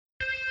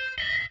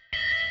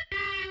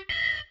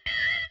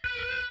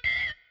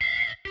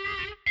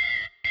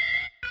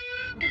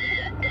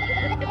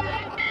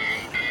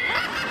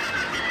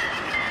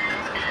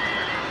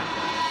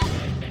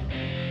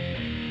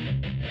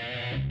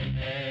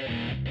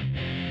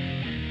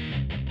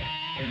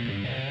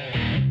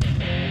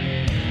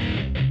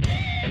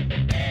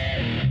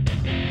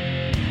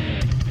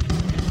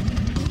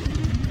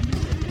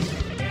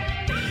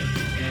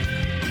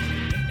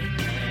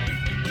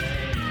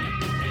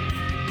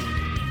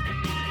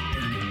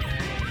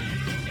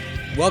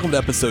Welcome to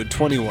episode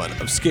 21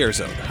 of Scare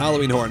Zone,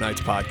 Halloween Horror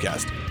Nights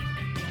podcast.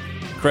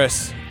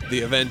 Chris, the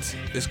event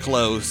is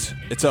closed.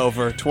 It's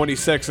over.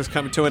 26 is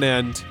coming to an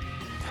end,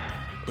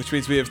 which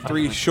means we have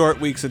 3 short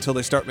weeks until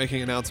they start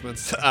making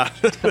announcements. I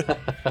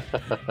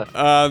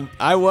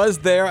was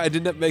there. I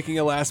ended up making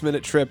a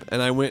last-minute trip, and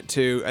I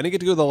didn't get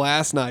to go the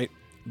last night,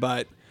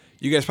 but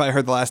you guys probably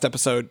heard the last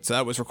episode, so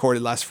that was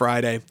recorded last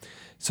Friday.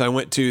 So I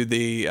went to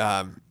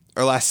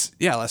last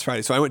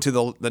Friday. So I went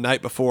to the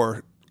night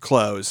before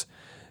close,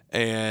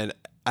 and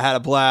I had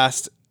a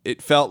blast.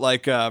 It felt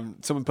like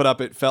someone put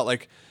up. It felt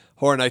like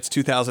Horror Nights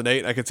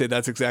 2008. I could say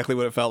that's exactly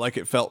what it felt like.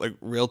 It felt like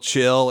real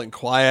chill and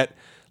quiet.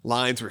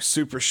 Lines were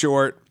super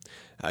short.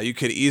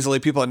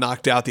 People had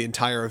knocked out the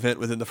entire event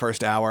within the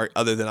first hour,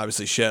 other than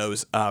obviously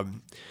shows.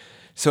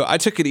 So I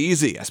took it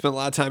easy. I spent a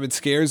lot of time in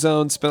Scare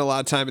Zone, spent a lot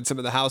of time in some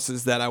of the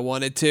houses that I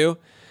wanted to,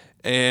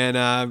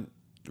 and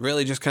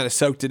really just kind of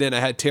soaked it in.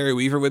 I had Terry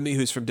Weaver with me,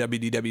 who's from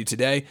WDW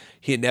Today.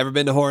 He had never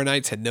been to Horror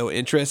Nights, had no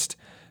interest,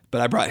 but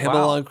I brought him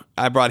along.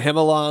 I brought him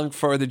along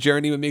for the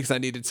journey with me because I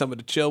needed someone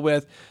to chill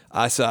with.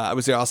 So I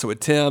was there also with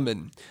Tim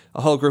and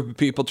a whole group of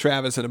people,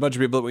 Travis and a bunch of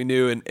people that we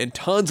knew, and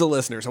tons of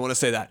listeners. I want to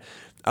say that.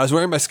 I was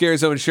wearing my Scare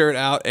Zone shirt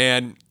out,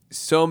 and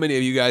so many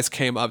of you guys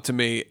came up to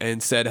me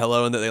and said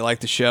hello and that they liked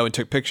the show and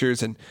took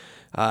pictures, and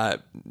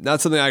not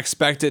something I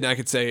expected. And I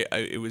could say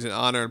it was an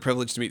honor and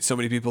privilege to meet so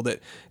many people that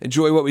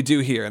enjoy what we do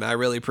here, and I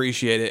really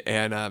appreciate it.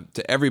 And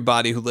to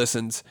everybody who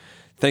listens,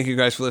 thank you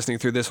guys for listening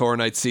through this Horror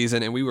Nights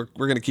season, and we're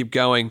going to keep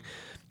going.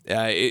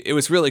 It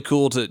was really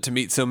cool to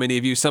meet so many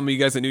of you. Some of you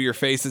guys that knew your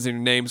faces and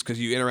your names because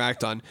you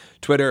interact on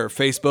Twitter or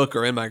Facebook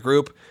or in my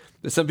group.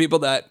 There's some people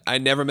that I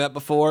never met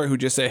before who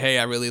just say, hey,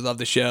 I really love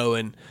the show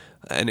and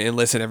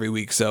listen every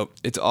week. So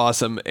it's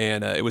awesome,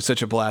 and it was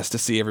such a blast to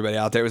see everybody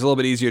out there. It was a little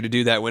bit easier to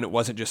do that when it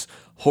wasn't just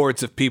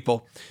hordes of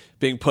people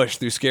being pushed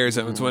through Scare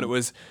Zones. Mm-hmm. When it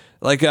was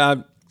like,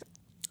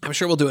 I'm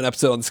sure we'll do an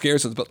episode on Scare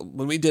Zones, but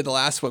when we did the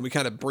last one, we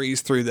kind of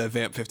breezed through the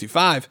Vamp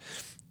 55,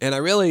 and I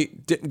really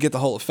didn't get the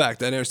whole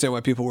effect. I didn't understand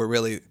why people were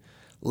really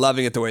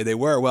loving it the way they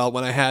were. Well,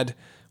 when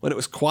it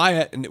was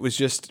quiet and it was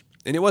just,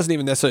 and it wasn't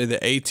even necessarily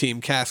the A-team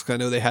cast, because I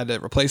know they had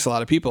to replace a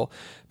lot of people,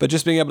 but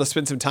just being able to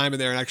spend some time in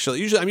there and actually,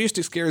 usually I'm used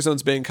to Scare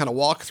Zones being kind of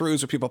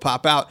walkthroughs where people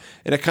pop out,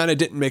 and it kind of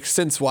didn't make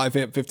sense why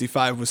Vamp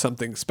 55 was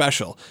something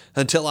special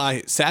until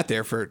I sat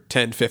there for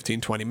 10,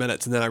 15, 20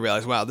 minutes, and then I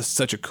realized, wow, this is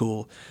such a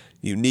cool,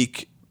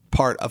 unique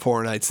part of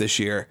Horror Nights this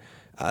year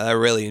that I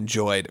really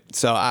enjoyed.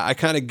 So I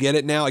kind of get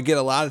it now. I get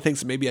a lot of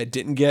things that maybe I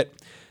didn't get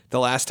the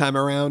last time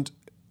around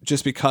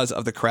just because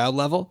of the crowd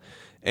level,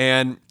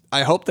 and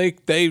I hope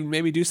they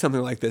maybe do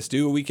something like this.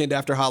 Do a weekend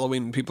after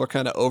Halloween when people are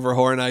kind of over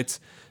Horror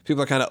Nights.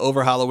 People are kind of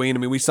over Halloween. I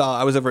mean,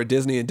 I was over at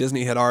Disney, and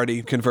Disney had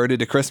already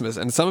converted to Christmas,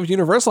 and some of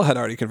Universal had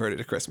already converted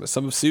to Christmas.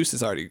 Some of Seuss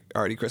is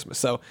already Christmas.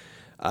 So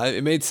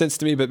it made sense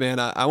to me, but man,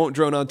 I won't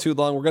drone on too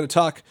long. We're going to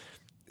talk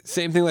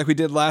same thing like we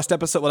did last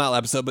episode. Well, not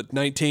episode, but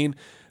 19.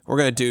 We're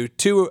going to do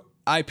 2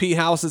 IP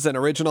houses and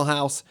original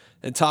house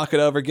and talk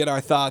it over, get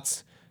our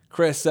thoughts.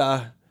 Chris,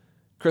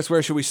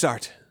 where should we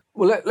start?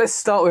 Well, let's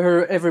start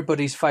with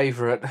everybody's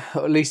favourite,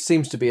 or at least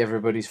seems to be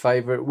everybody's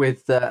favourite,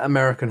 with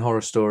American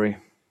Horror Story.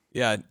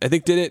 Yeah, I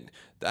think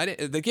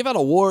they give out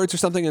awards or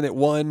something, and it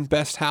won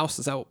Best House.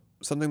 Is that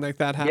something like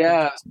that happened?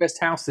 Yeah, it's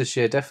Best House this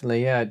year,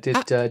 definitely. Yeah, it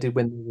did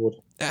win the award.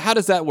 How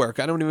does that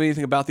work? I don't know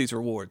anything about these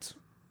rewards.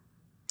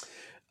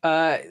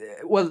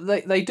 Well,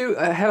 they do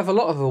have a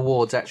lot of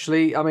awards,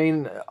 actually. I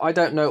mean, I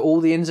don't know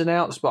all the ins and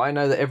outs, but I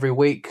know that every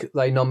week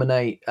they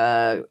nominate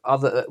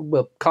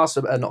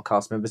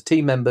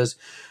team members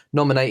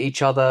nominate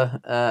each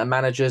other,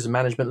 managers and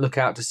management look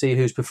out to see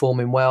who's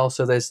performing well.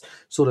 So there's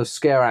sort of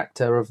scare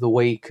actor of the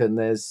week, and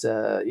there's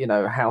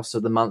house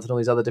of the month and all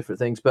these other different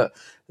things. But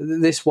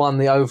this one,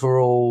 the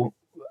overall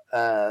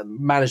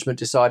management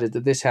decided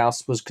that this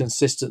house was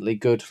consistently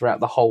good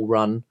throughout the whole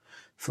run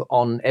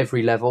on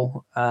every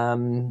level.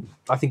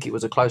 I think it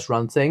was a close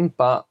run thing,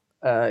 but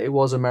it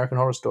was American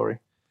Horror Story.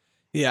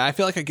 Yeah, I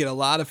feel like I get a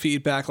lot of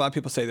feedback. A lot of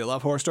people say they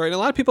love Horror Story, and a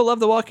lot of people love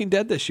The Walking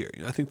Dead this year.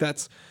 I think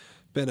that's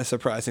been a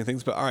surprising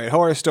thing. But all right,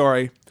 Horror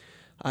Story.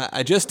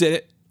 I just did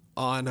it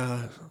on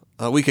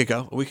a week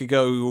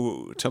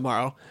ago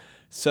tomorrow.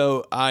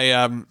 So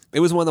it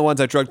was one of the ones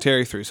I drug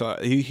Terry through. So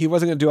he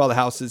wasn't going to do all the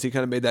houses. He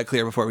kind of made that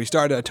clear before we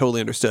started. I totally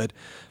understood.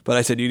 But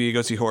I said, you need to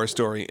go see Horror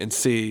Story and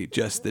see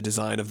just the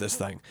design of this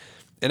thing.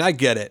 And I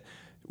get it.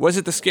 Was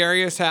it the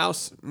scariest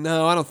house?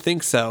 No, I don't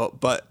think so.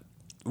 But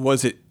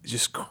was it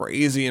just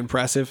crazy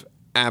impressive?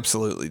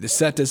 Absolutely. The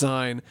set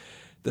design,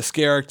 the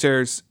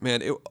characters,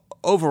 man,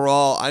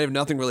 overall, I have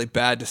nothing really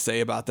bad to say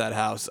about that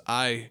house.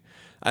 I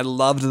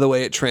loved the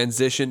way it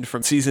transitioned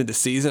from season to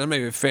season. I'm not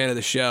even a fan of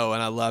the show,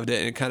 and I loved it,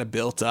 and it kind of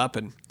built up.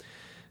 And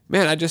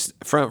man, I just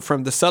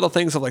from the subtle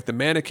things of like the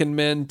mannequin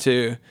men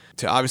to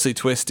obviously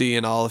Twisty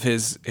and all of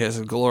his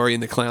glory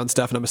and the clown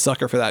stuff. And I'm a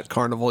sucker for that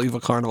evil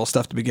carnival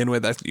stuff to begin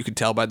with. You could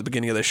tell by the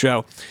beginning of the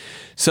show.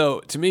 So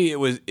to me, it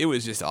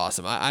was just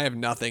awesome. I have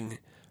nothing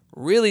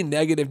really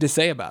negative to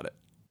say about it.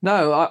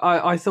 No,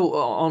 I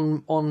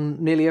thought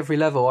on nearly every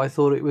level, I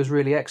thought it was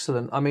really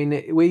excellent. I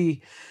mean,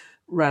 we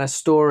ran a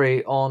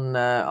story on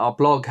our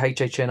blog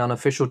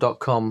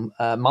hhnunofficial.com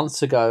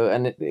months ago,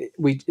 and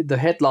the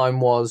headline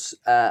was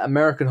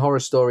American Horror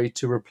Story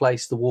to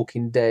replace The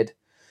Walking Dead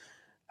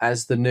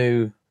as the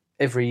new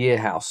every year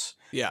house.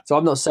 Yeah. So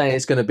I'm not saying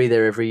it's going to be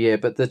there every year,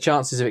 but the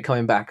chances of it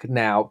coming back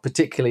now,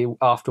 particularly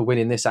after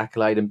winning this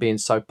accolade and being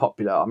so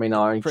popular, I mean,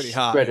 are pretty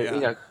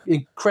high,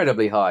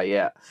 incredibly high.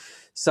 Yeah.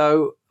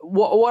 So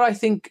what I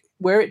think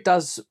where it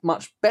does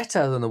much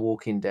better than The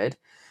Walking Dead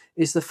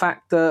is the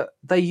fact that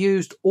they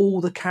used all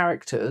the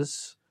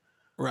characters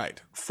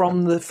right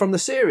from the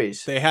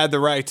series. They had the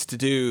rights to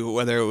do,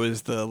 whether it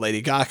was the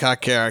Lady Gaga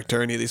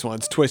character, any of these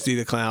ones, Twisty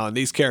the Clown,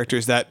 these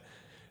characters that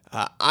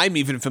I'm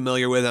even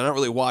familiar with. I don't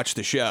really watch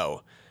the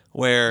show,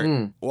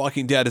 where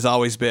Walking Dead has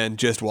always been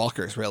just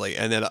walkers, really,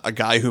 and then a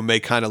guy who may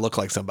kind of look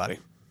like somebody.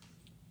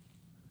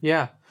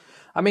 Yeah.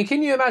 I mean,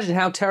 can you imagine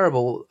how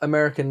terrible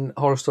American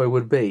Horror Story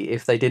would be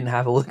if they didn't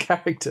have all the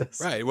characters?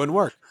 Right, it wouldn't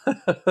work.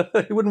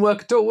 It wouldn't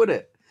work at all, would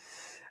it?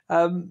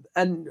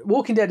 And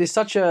Walking Dead is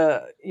such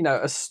a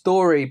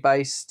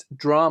story-based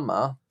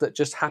drama that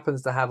just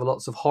happens to have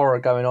lots of horror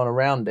going on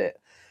around it,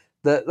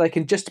 that they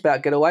can just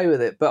about get away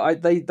with it.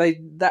 But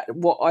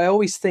what I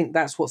always think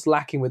that's what's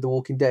lacking with The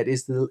Walking Dead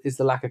is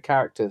the lack of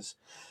characters.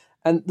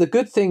 And the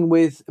good thing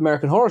with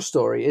American Horror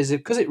Story is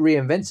because it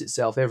reinvents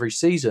itself every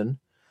season.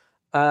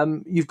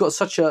 You've got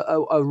such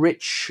a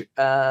rich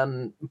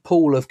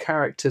pool of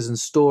characters and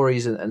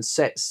stories and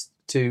sets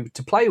to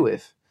play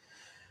with.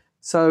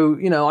 So,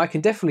 I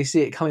can definitely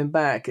see it coming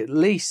back at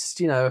least,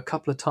 a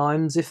couple of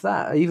times, if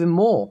that, even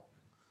more.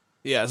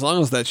 Yeah, as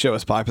long as that show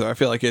is popular, I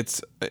feel like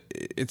it's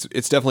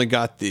definitely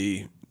got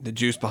the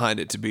juice behind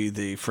it to be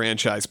the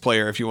franchise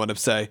player, if you want to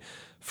say,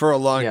 for a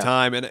long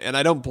time. And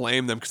I don't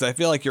blame them, because I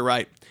feel like you're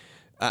right.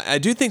 I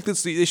do think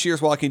this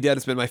year's Walking Dead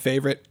has been my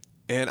favorite.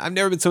 And I've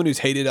never been someone who's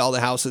hated all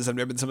the houses. I've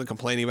never been someone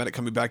complaining about it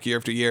coming back year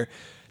after year.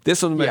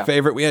 This one's my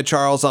favorite. We had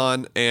Charles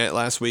on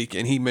last week,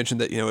 and he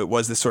mentioned that it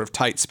was this sort of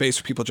tight space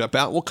where people jump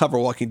out. We'll cover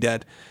Walking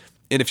Dead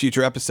in a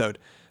future episode.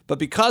 But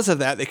because of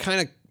that, they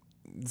kind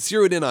of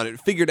zeroed in on it,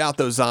 figured out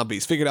those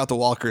zombies, figured out the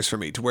walkers for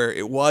me to where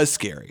it was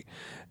scary.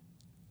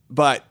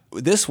 But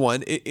this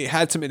one, it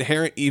had some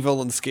inherent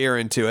evil and scare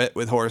into it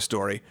with Horror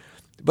Story.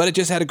 But it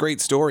just had a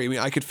great story. I mean,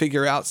 I could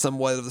figure out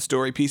somewhat of the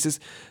story pieces.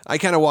 I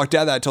kind of walked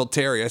out of that. I told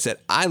Terry, I said,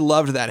 I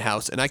loved that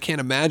house, and I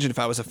can't imagine if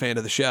I was a fan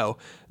of the show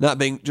not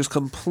being just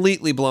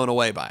completely blown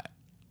away by it.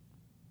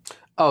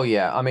 Oh,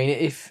 yeah. I mean,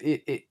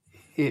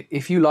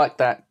 if you like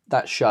that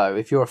show,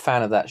 if you're a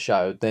fan of that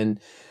show, then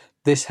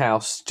this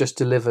house just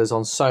delivers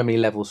on so many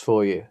levels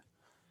for you.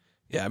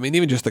 Yeah, I mean,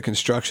 even just the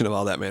construction of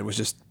all that, man,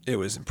 it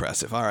was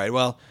impressive. All right,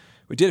 well,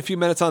 we did a few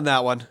minutes on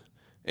that one.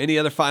 Any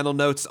other final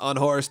notes on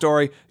Horror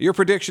Story? Your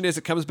prediction is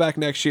it comes back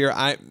next year.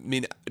 I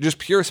mean, just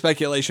pure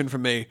speculation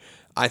from me.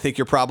 I think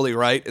you're probably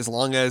right. As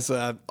long as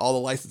all the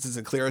licenses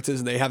and clearances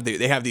and they have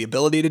the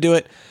ability to do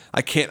it,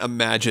 I can't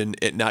imagine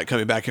it not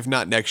coming back. If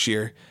not next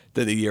year,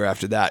 then the year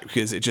after that,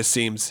 because it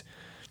seems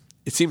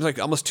like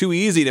almost too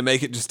easy to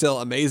make it just still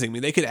amazing. I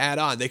mean, they could add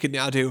on. They could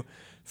now do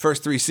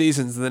first 3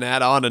 seasons and then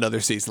add on another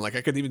season. Like,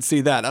 I couldn't even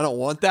see that. I don't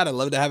want that. I'd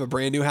love to have a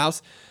brand new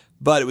house,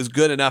 but it was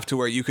good enough to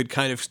where you could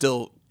kind of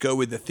still go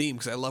with the theme,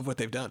 because I love what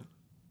they've done.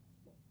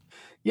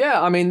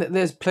 Yeah, I mean,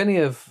 there's plenty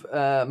of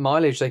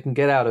mileage they can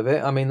get out of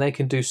it. I mean, they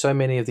can do so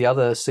many of the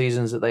other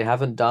seasons that they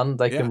haven't done.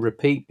 They can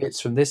repeat bits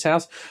from this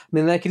house. I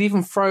mean, they could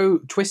even throw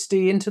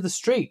Twisty into the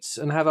streets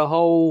and have a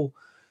whole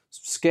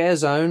scare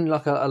zone,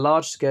 like a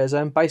large scare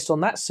zone based on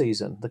that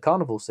season, the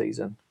carnival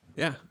season.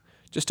 Yeah.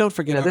 Just don't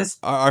forget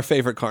our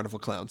favorite carnival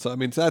clown. So, I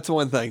mean, that's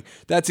one thing.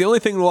 That's the only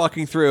thing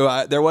walking through.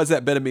 There was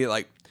that bit of me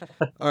like,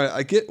 all right,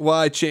 I get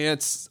why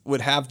Chance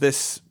would have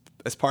this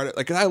as part of,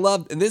 like, I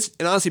loved, and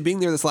honestly, being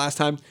there this last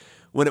time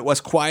when it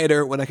was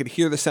quieter, when I could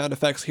hear the sound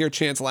effects, hear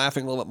Chance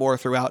laughing a little bit more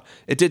throughout,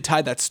 it did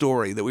tie that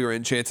story that we were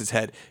in Chance's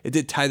head. It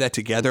did tie that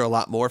together a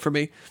lot more for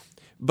me.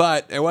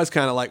 But it was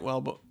kind of like,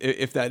 well,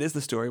 if that is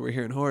the story, we're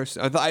hearing horror.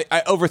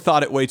 I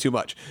overthought it way too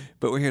much.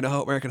 But we're hearing an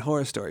American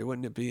Horror Story.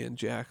 Wouldn't it be in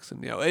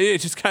Jackson? It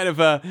just kind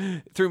of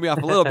threw me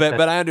off a little bit.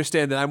 But I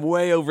understand that I'm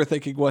way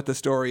overthinking what the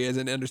story is,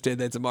 and understand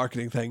that it's a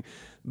marketing thing.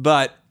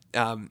 But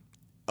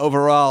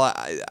overall,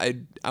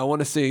 I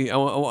want to see. I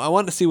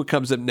want to see what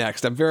comes up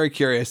next. I'm very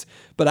curious,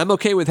 but I'm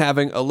okay with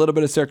having a little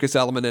bit of circus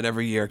element in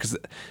every year, because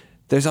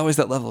there's always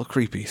that level of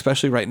creepy,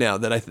 especially right now,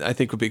 that I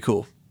think would be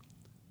cool.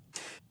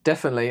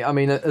 Definitely. I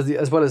mean,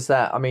 as well as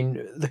that, I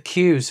mean, the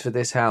queues for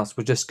this house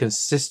were just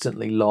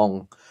consistently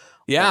long.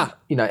 Yeah.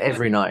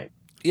 Every night.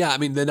 Yeah, I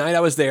mean, the night I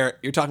was there,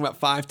 you're talking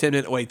about 5-10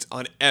 minute waits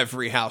on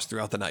every house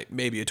throughout the night,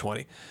 maybe a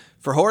 20.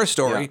 For Horror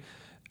Story,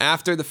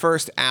 after the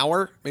first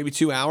hour, maybe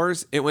 2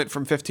 hours, it went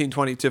from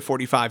 15-20 to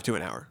 45 to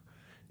an hour.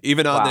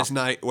 Even on this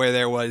night where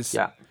there was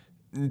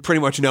pretty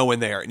much no one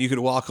there, and you could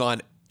walk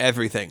on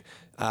everything.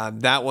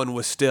 That one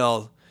was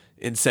still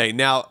insane.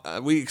 Now,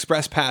 we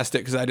express past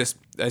it because I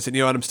said,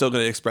 you know what, I'm still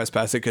going to express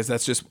past it, because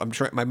that's just,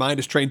 my mind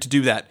is trained to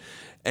do that.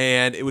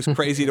 And it was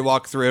crazy to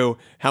walk through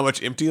how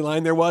much empty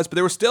line there was, but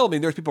there were still, there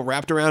was people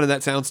wrapped around in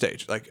that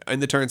soundstage, like in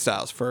the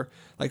turnstiles for,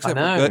 like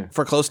I said,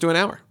 for close to an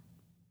hour.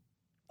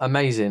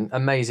 Amazing,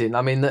 amazing.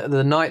 I mean,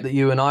 the night that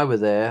you and I were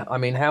there,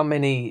 how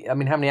many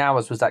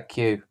hours was that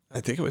queue? I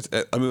think it was.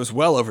 I mean, it was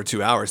well over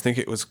 2 hours. I think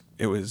it was.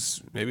 It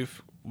was maybe.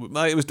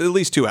 It was at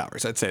least 2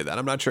 hours. I'd say that.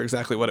 I'm not sure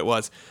exactly what it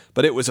was,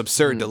 but it was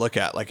absurd to look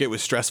at. Like, it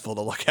was stressful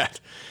to look at.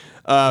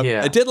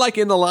 Yeah. I did like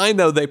in the line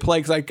though. They play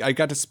because I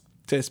got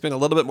to spend a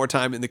little bit more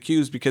time in the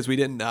queues because we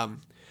didn't.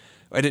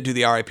 I didn't do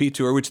the RIP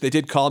tour, which they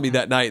did call me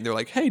that night, and they're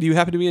like, "Hey, do you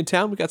happen to be in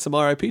town? We got some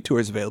RIP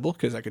tours available,"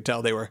 because I could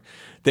tell they were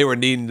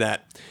needing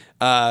that.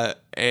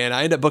 And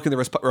I ended up booking the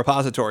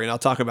repository, and I'll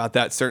talk about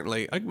that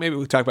certainly. Maybe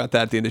we'll talk about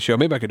that at the end of the show.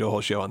 Maybe I could do a whole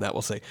show on that.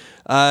 We'll see.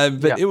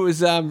 But Yeah.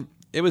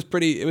 it was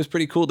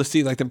pretty cool to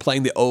see like them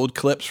playing the old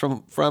clips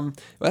from. Well,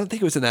 I don't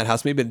think it was in that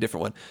house. Maybe in a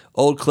different one.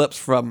 Old clips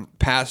from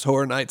past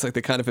horror nights. Like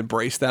they kind of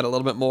embraced that a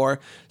little bit more.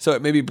 So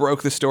it maybe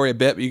broke the story a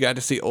bit. But you got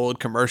to see old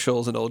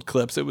commercials and old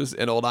clips. It was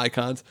and old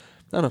icons.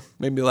 I don't know.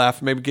 Made me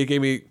laugh. Maybe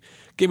gave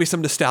me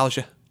some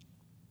nostalgia.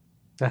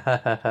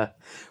 Well,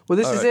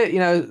 this is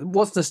it.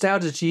 What's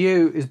nostalgia to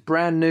you is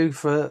brand new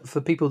for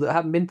people that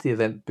haven't been to the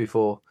event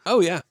before. Oh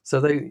yeah. So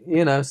so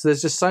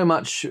there's just so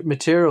much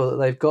material that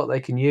they've got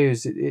they can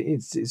use.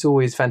 It's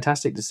always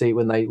fantastic to see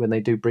when they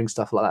do bring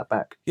stuff like that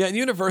back. Yeah, and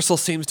Universal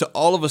seems to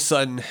all of a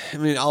sudden,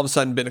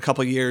 been a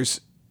couple of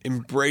years,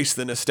 embrace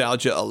the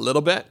nostalgia a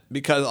little bit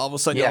because all of a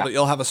sudden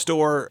you'll have a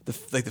store,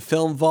 like the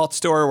Film Vault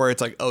store, where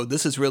it's like, oh,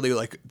 this is really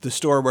like the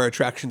store where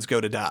attractions go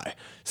to die.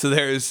 So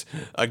there's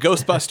a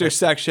Ghostbusters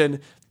section,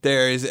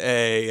 there's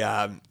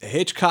a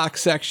Hitchcock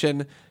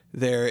section,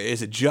 there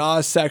is a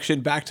Jaws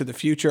section, Back to the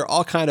Future,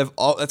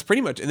 that's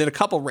pretty much, and then a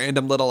couple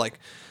random little like,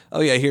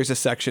 oh yeah, here's a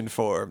section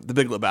for The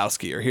Big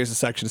Lebowski, or here's a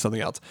section of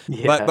something else.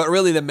 Yeah. But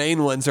really the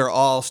main ones are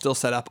all still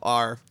set up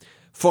are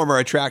former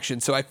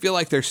attractions. So I feel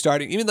like they're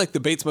starting, even like the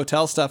Bates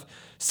Motel stuff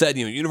said,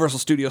 Universal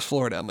Studios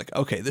Florida. I'm like,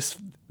 okay, this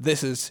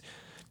is,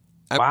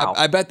 Wow.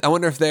 I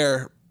wonder if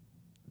they're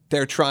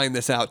trying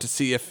this out to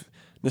see if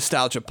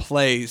nostalgia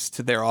plays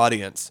to their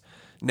audience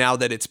now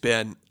that it's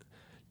been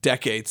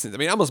decades.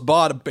 I almost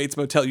bought a Bates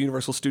Motel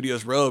Universal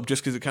Studios robe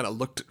just because it kind of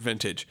looked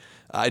vintage.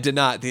 I did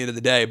not at the end of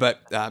the day,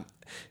 but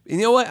you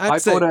know what? I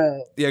bought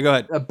go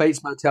ahead. a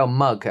Bates Motel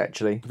mug,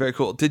 actually. Very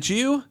cool. Did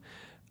you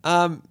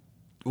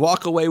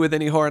walk away with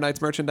any Horror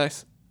Nights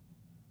merchandise?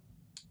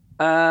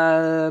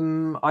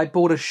 I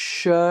bought a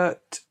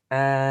shirt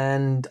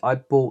and I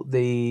bought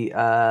the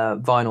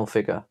vinyl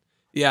figure.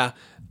 Yeah.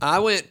 A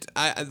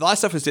lot of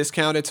stuff was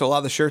discounted, so a lot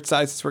of the shirt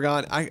sizes were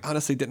gone. I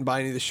honestly didn't buy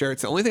any of the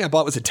shirts. The only thing I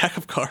bought was a deck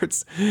of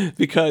cards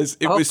because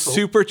it was cool.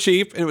 super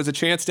cheap and it was a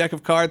chance deck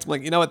of cards. I'm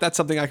like, you know what? That's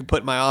something I can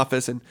put in my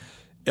office and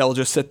it'll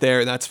just sit there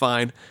and that's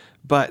fine.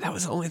 But that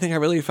was the only thing I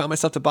really found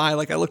myself to buy.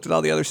 Like I looked at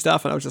all the other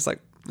stuff and I was just like,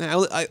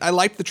 I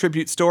liked the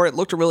tribute store. It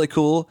looked really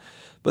cool.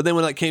 But then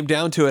when it came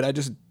down to it, I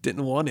just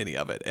didn't want any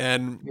of it.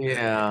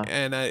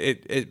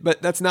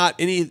 But that's not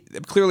any.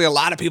 Clearly, a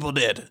lot of people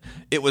did.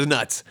 It was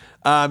nuts.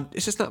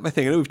 It's just not my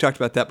thing. I know we've talked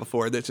about that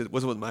before. That just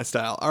wasn't my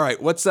style. All right,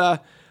 what's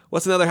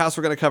another house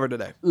we're going to cover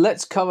today?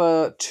 Let's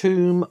cover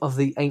Tomb of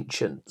the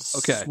Ancients.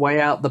 Okay. Way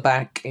out the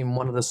back in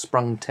one of the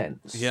sprung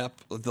tents.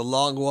 Yep, the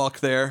long walk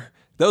there.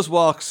 Those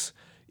walks,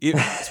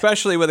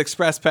 especially with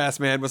Express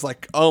Pass, man, was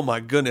like, oh my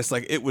goodness,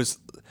 like it was.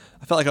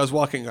 I felt like I was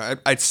walking.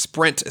 I'd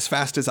sprint as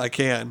fast as I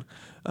can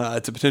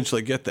to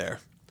potentially get there.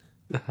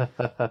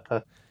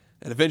 And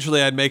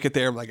eventually I'd make it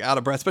there. I'm like out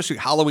of breath, especially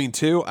Halloween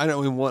 2. I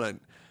don't even want to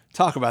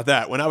talk about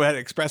that. When I had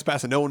an Express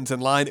Pass and no one's in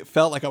line, it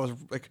felt like I was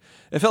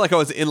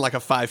in like a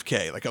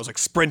 5K. Like I was like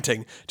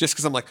sprinting just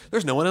because I'm like,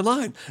 there's no one in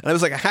line. And I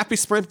was like a happy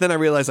sprint. Then I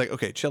realized like,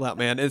 okay, chill out,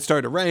 man. And it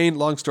started to rain.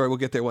 Long story. We'll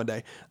get there one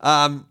day.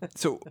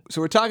 So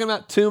we're talking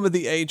about Tomb of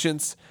the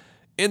Ancients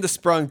in the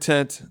sprung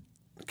tent.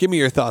 Give me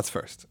your thoughts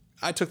first.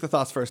 I took the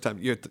thoughts first time.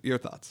 Your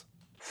thoughts.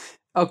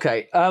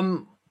 Okay.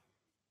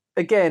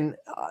 Again,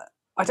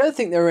 I don't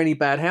think there are any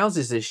bad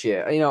houses this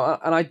year.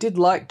 And I did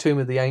like Tomb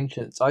of the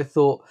Ancients. I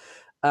thought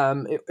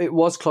it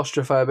was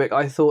claustrophobic.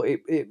 I thought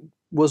it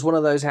was one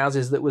of those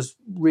houses that was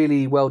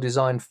really well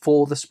designed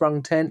for the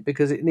sprung tent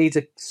because it needs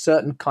a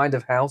certain kind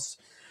of house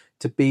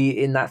to be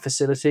in that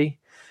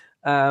facility.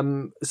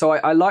 So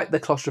I like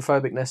the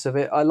claustrophobicness of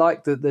it. I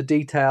like the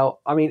detail.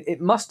 It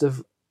must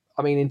have.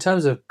 In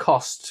terms of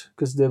cost,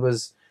 because there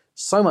was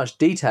so much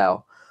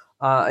detail.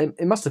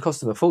 It must have cost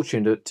them a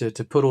fortune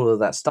to put all of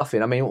that stuff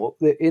in.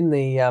 In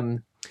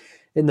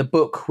the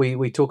book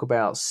we talk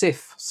about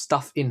SIF,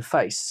 stuff in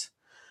face,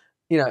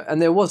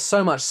 and there was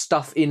so much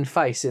stuff in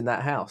face in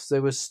that house.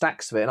 There was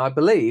stacks of it, and I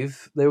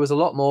believe there was a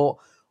lot more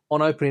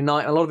on opening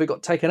night. And a lot of it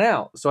got taken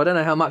out, so I don't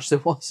know how much there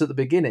was at the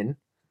beginning,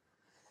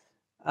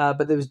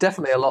 but there was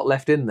definitely a lot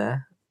left in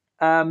there.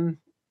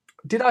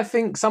 Did I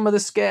think some of the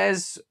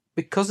scares,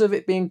 because of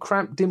it being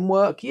cramped, didn't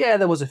work? Yeah,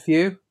 there was a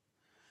few.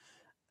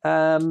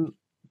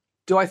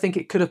 Do I think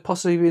it could have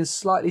possibly been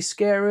slightly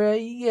scarier?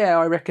 Yeah,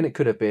 I reckon it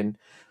could have been.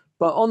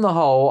 But on the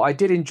whole, I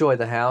did enjoy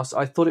the house.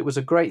 I thought it was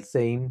a great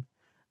theme.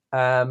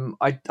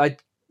 I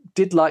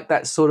did like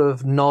that sort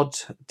of nod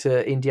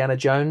to Indiana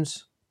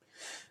Jones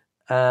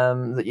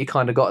that you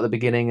kind of got at the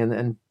beginning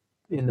and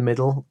in the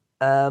middle.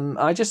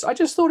 I just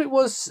thought it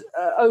was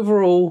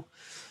overall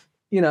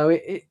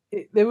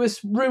there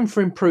was room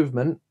for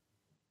improvement,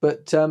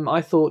 but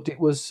I thought it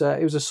was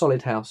a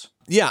solid house.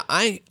 Yeah,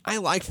 I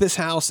liked this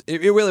house.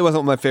 It really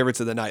wasn't one of my favorites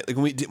of the night. Like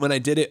when I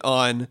did it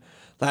on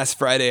last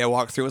Friday, I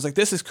walked through. I was like,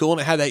 this is cool, and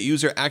it had that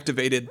user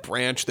activated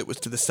branch that was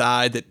to the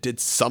side that did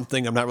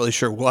something. I'm not really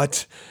sure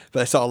what,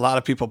 but I saw a lot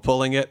of people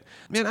pulling it.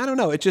 Man, I don't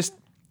know. It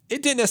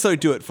didn't necessarily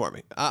do it for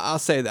me. I'll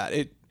say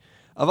that.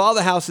 Of all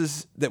the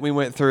houses that we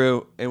went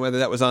through, and whether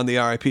that was on the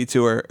RIP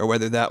tour or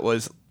whether that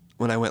was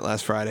when I went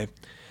last Friday,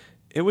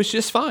 it was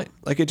just fine.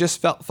 Like, it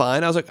just felt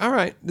fine. I was like, all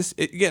right,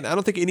 again, I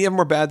don't think any of them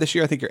were bad this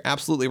year. I think you're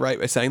absolutely right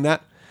by saying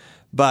that,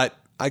 but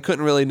I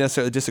couldn't really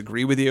necessarily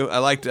disagree with you. I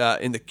liked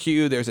in the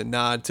queue, there's a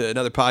nod to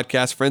another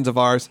podcast, friends of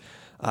ours,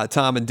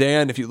 Tom and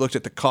Dan. If you looked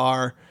at the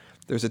car,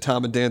 there's a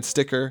Tom and Dan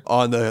sticker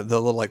on the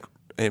little, like,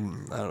 I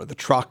don't know, the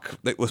truck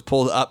that was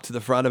pulled up to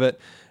the front of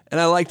it. And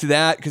I liked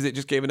that because it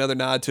just gave another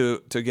nod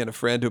to again, a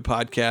friend, to a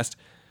podcast.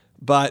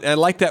 But I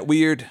like that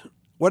weird,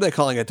 what are they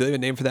calling it? Do they have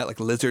a name for that,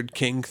 like Lizard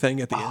King thing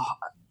at the end?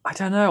 I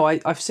don't know.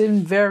 I've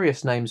seen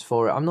various names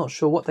for it. I'm not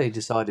sure what they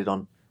decided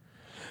on.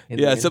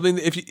 Yeah, something.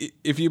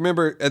 If you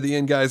remember at the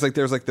end, guys, like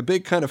there's like the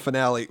big kind of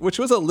finale, which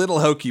was a little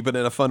hokey, but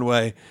in a fun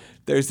way.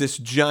 There's this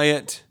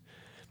giant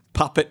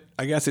puppet.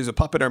 I guess there's a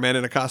puppet or a man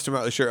in a costume. I'm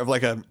not really sure, of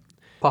like a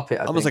puppet,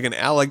 almost like an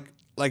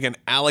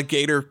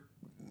alligator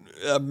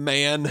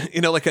man.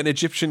 Like an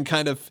Egyptian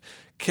kind of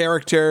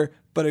character,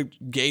 but a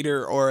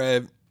gator or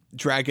a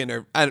dragon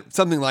or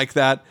something like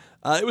that.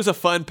 It was a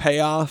fun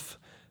payoff,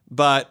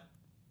 but.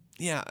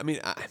 Yeah, I mean,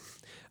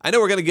 I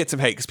know we're going to get some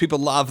hate because people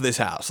love this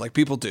house. Like,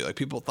 people do. Like,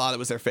 people thought it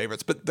was their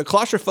favorites. But the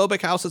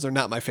claustrophobic houses are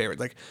not my favorite.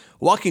 Like,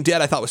 Walking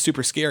Dead I thought was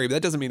super scary, but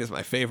that doesn't mean it's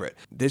my favorite.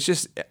 There's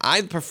just,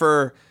 I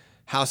prefer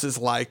houses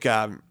like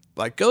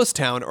Ghost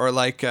Town or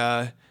like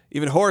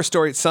even Horror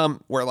Story,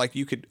 some where, like,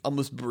 you could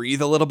almost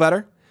breathe a little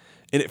better.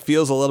 And it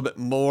feels a little bit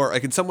more,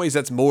 like, in some ways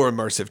that's more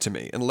immersive to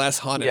me and less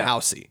haunted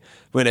housey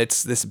when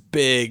it's this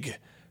big,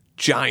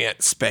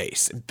 giant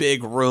space,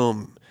 big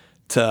room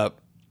to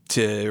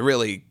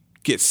really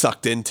get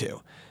sucked into.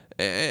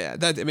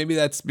 Maybe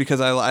that's because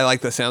I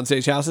like the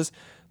soundstage houses,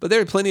 but there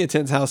are plenty of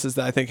Tense houses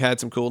that I think had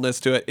some coolness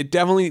to it.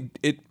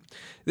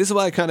 This is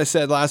what I kind of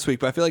said last week,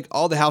 but I feel like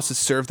all the houses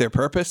serve their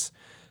purpose.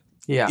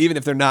 Yeah. Even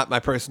if they're not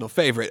my personal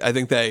favorite, I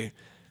think they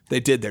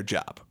did their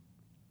job.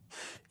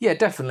 Yeah,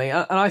 definitely.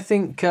 And I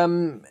think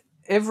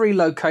every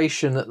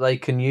location that they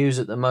can use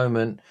at the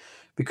moment,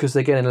 because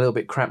they're getting a little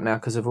bit crap now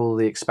because of all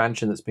the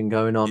expansion that's been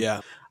going on.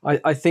 Yeah.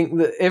 I think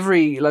that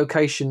every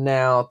location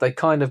now, they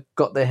kind of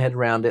got their head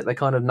around it. They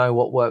kind of know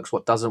what works,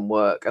 what doesn't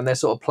work, and they're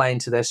sort of playing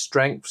to their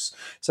strengths.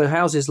 So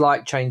houses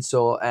like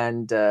Chainsaw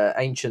and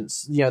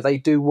Ancients, they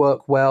do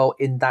work well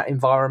in that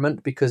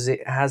environment because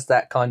it has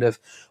that kind of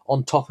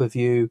on top of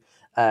you,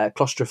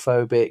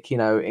 claustrophobic,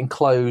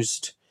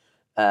 enclosed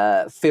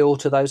feel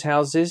to those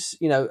houses.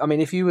 I mean,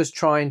 if you was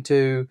trying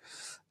to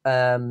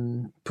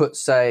put,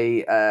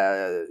 say,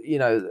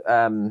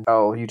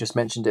 you just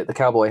mentioned it, the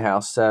cowboy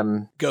house,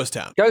 Ghost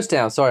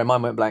Town. Sorry,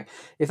 mine went blank.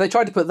 If they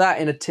tried to put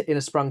that in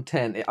a sprung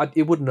tent,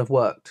 it wouldn't have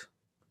worked.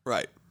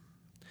 Right.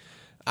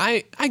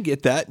 I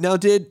get that. Now,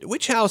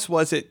 which house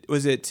was it?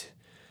 Was it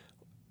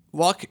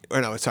was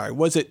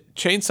it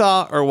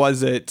Chainsaw or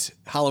was it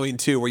Halloween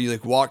 2 where you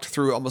like walked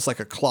through almost like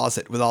a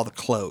closet with all the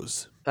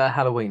clothes?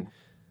 Halloween.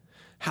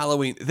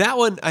 That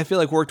one I feel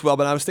like worked well,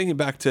 but I was thinking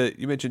back to,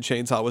 you mentioned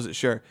Chainsaw, I wasn't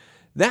sure.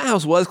 That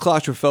house was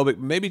claustrophobic,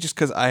 maybe just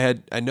because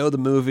I know the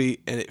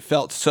movie and it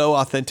felt so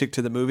authentic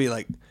to the movie.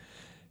 Like,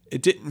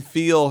 it didn't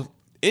feel,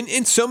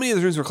 in so many of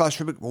the rooms were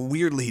claustrophobic,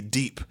 weirdly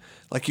deep.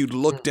 Like, you'd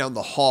look down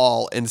the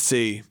hall and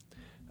see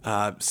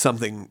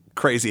something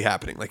crazy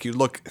happening. Like, you'd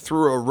look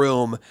through a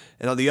room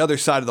and on the other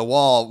side of the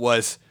wall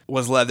was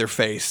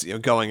Leatherface,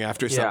 going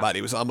after somebody.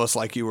 It was almost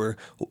like you were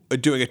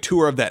doing a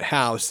tour of that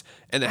house,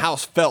 and the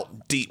house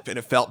felt deep and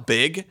it felt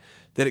big,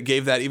 that it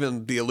gave that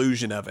even the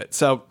illusion of it.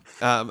 So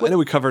I know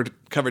we covered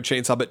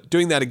Chainsaw, but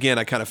doing that again,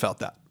 I kind of felt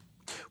that.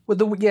 Well,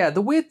 the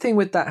weird thing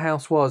with that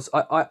house was,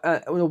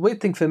 the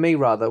weird thing for me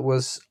rather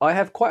was, I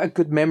have quite a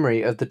good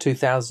memory of the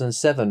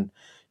 2007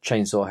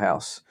 Chainsaw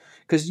house,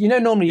 because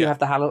normally you have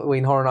the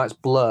Halloween Horror Nights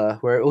blur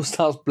where it all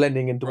starts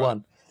blending into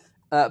one.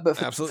 But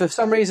for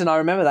some reason, I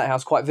remember that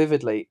house quite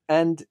vividly.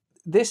 And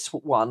this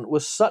one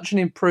was such an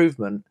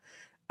improvement.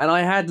 And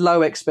I had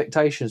low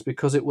expectations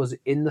because it was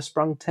in the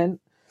sprung tent.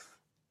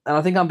 And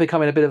I think I'm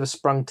becoming a bit of a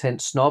sprung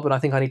tent snob. And I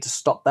think I need to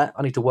stop that.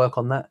 I need to work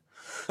on that.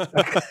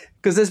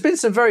 Because there's been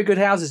some very good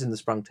houses in the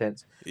sprung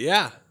tents.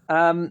 Yeah.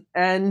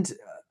 And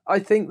I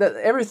think that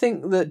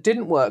everything that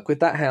didn't work with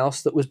that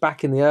house that was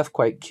back in the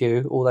earthquake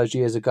queue all those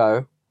years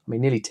ago, I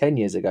mean, nearly 10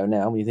 years ago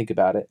now, when you think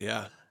about it.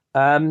 Yeah.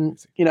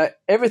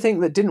 Everything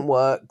that didn't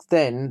work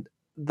then,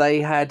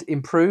 they had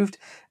improved.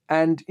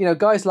 And,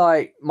 guys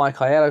like Mike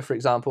Aiello, for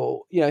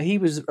example, he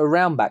was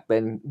around back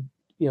then,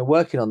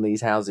 working on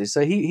these houses.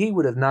 So he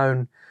would have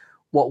known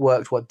what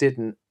worked, what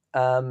didn't.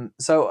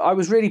 So I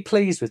was really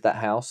pleased with that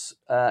house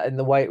and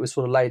the way it was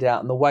sort of laid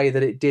out and the way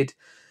that it did.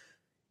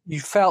 You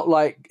felt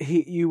like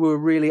you were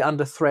really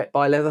under threat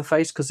by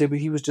Leatherface because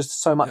he was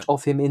just so much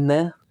of him in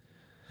there.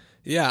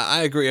 Yeah,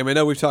 I agree. I mean, I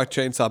know we've talked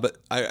Chainsaw, but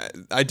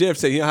I did have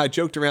to say, how I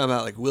joked around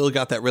about like Will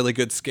got that really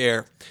good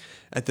scare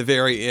at the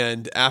very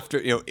end after,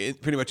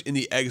 pretty much in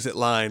the exit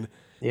line.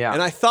 Yeah.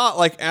 And I thought,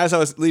 like, as I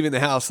was leaving the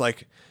house,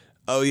 like,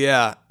 oh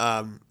yeah,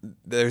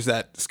 there's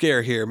that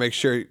scare here. Make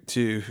sure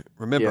to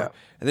remember. Yeah.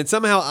 And then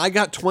somehow I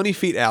got 20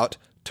 feet out,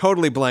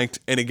 totally blanked,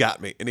 and he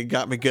got me. And he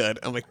got me good.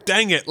 I'm like,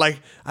 dang it.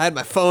 Like, I had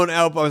my phone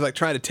out. I was like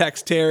trying to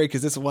text Terry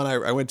because this is one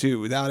I went to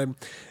without him.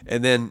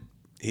 And then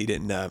he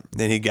didn't.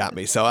 Then he got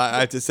me. So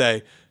I have to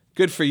say,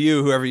 good for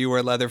you, whoever you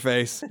were,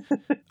 Leatherface.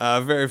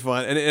 Very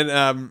fun.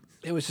 And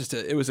it was just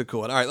it was a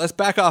cool one. All right, let's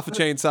back off of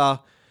Chainsaw.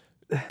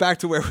 Back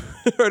to where.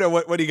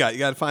 What do you got? You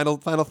got a final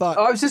thought?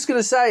 I was just going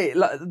to say,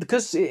 like,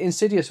 because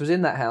Insidious was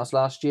in that house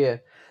last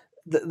year,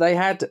 they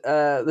had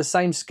the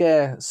same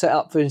scare set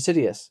up for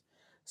Insidious.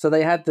 So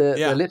they had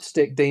the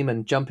lipstick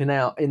demon jumping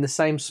out in the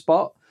same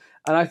spot.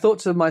 And I thought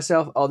to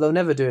myself, oh, they'll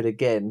never do it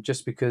again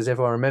just because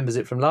everyone remembers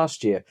it from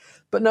last year.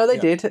 But no, they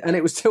did, and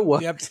it was still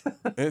worked. Yep,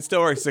 and it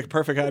still works. It's like a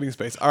perfect hiding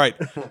space. All right,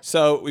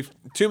 so we've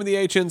Tomb of the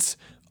Ancients.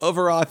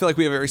 Overall, I feel like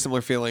we have very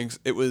similar feelings.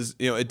 It was,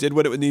 it did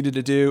what it needed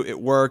to do. It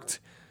worked.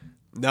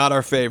 Not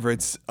our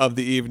favorites of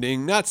the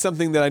evening. Not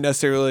something that I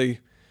necessarily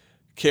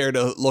care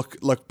to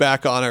look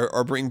back on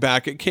or bring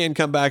back. It can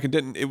come back. It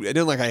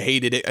didn't like I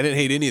hated it. I didn't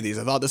hate any of these.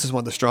 I thought this is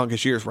one of the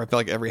strongest years where I felt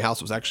like every house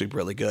was actually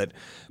really good.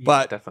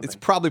 But definitely. It's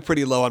probably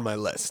pretty low on my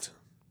list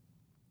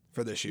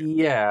for this year.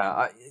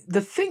 Yeah,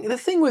 the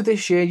thing with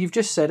this year, you've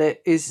just said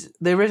it, is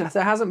there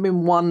hasn't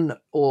been one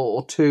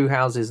or two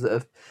houses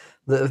that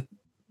have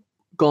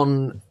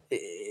gone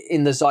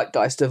in the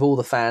zeitgeist of all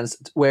the fans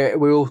where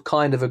we all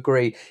kind of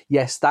agree,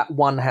 yes, that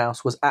one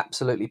house was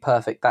absolutely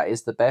perfect. That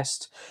is the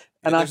best.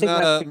 And I think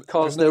that's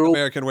because they're all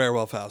American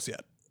Werewolf house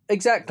yet.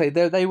 Exactly.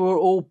 They were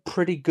all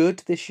pretty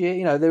good this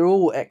year. They're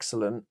all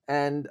excellent.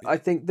 And I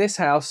think this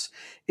house,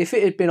 if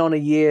it had been on a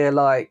year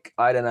like,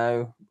 I don't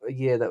know, a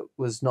year that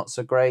was not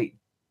so great,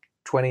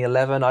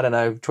 2011, I don't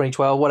know,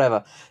 2012,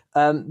 whatever,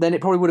 then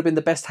it probably would have been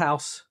the best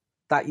house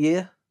that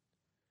year.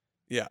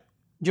 Yeah.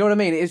 Do you know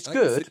what I mean? It's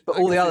good, but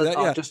all the others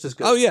are just as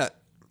good. Oh, yeah.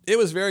 It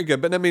was very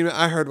good. But I mean,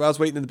 I heard while I was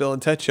waiting in the Bill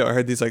and Ted show, I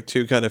heard these like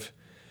two kind of,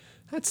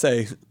 I'd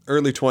say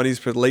early 20s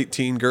for late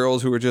teen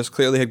girls who were just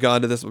clearly had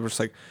gone to this, were just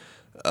like,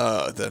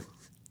 the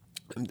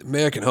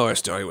American Horror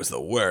Story was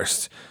the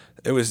worst.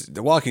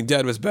 The Walking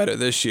Dead was better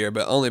this year,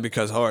 but only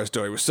because Horror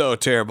Story was so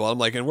terrible. I'm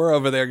like, and we're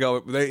over there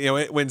going,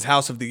 it wins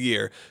House of the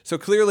Year. So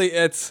clearly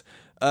it's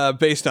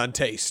based on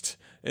taste.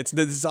 This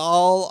is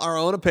all our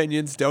own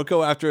opinions. Don't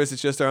go after us.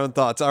 It's just our own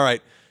thoughts. All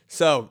right.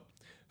 So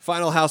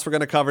final house we're going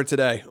to cover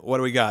today. What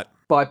do we got?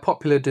 By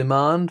popular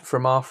demand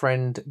from our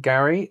friend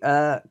Gary,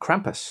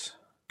 Krampus.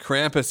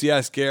 Krampus,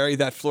 yes, Gary,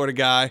 that Florida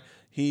guy.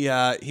 He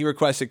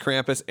requested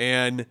Krampus,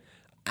 and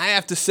I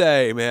have to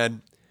say,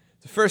 man,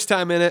 the first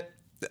time in it,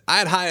 I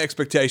had high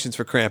expectations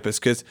for Krampus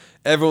because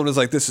everyone was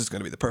like, this is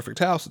going to be the perfect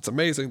house. It's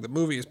amazing. The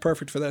movie is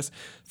perfect for this.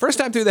 First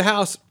time through the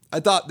house, I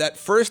thought that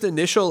first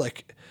initial,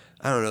 like,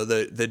 I don't know,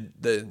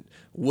 the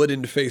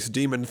wooden face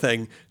demon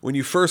thing, when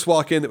you first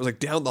walk in, that was like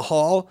down the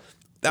hall,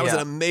 that was an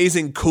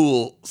amazing,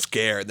 cool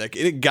scare. Like,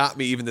 it got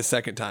me even the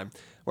second time,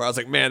 where I was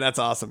like, man, that's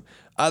awesome.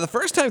 The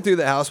first time through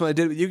the house, when I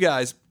did it with you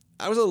guys,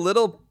 I was a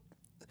little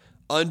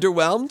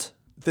underwhelmed.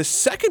 The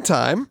second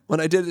time,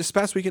 when I did it this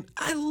past weekend,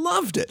 I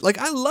loved it. Like,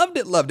 I loved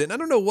it. And I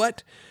don't know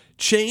what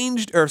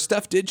changed, or if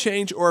stuff did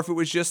change, or if it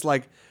was just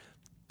like,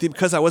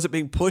 because I wasn't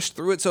being pushed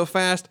through it so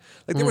fast.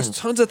 Like, there was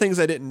tons of things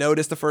I didn't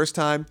notice the first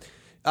time.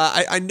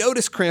 I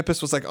noticed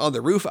Krampus was like on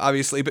the roof,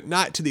 obviously, but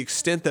not to the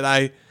extent that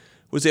I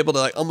was able to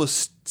like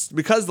almost,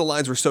 because the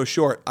lines were so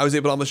short, I was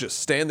able to almost just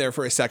stand there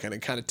for a second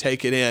and kind of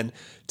take in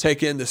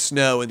the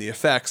snow and the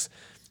effects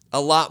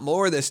a lot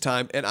more this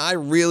time. And I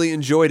really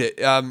enjoyed it.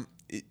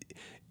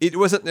 It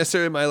wasn't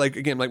necessarily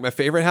my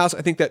favorite house.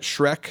 I think that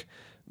Shrek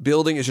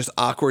building is just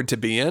awkward to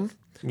be in.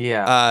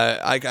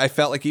 Yeah. I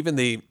felt like even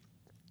the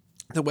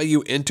way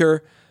you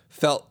enter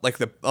felt like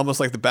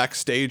almost like the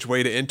backstage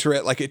way to enter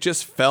it. Like, it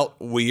just felt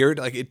weird.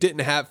 Like, it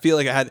didn't feel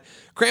like I had,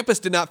 Krampus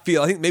did not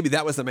feel, I think maybe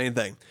that was the main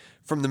thing.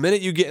 From the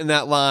minute you get in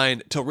that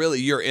line till really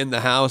you're in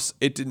the house,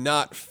 it did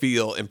not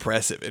feel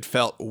impressive. It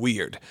felt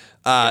weird.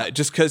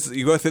 Just because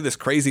you go through this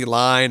crazy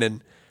line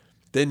and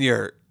then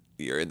you're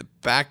in the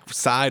back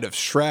side of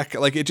Shrek.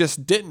 Like, it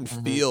just didn't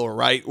feel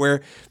right.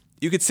 Where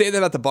you could say that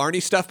about the Barney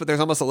stuff, but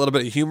there's almost a little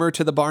bit of humor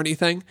to the Barney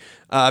thing,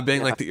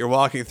 being like that you're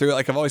walking through it.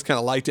 Like, I've always kind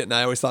of liked it, and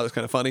I always thought it was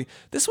kind of funny.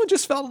 This one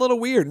just felt a little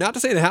weird. Not to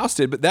say the house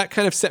did, but that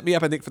kind of set me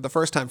up, I think, for the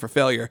first time for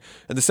failure.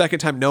 And the second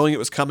time, knowing it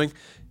was coming,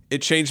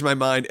 it changed my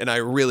mind, and I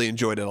really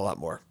enjoyed it a lot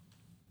more.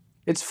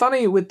 It's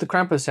funny with the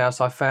Krampus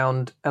house, I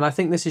found, and I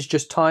think this is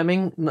just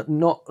timing,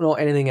 not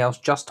anything else,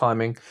 just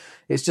timing.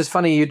 It's just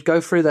funny, you'd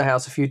go through the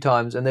house a few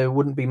times and there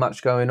wouldn't be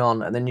much going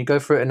on, and then you go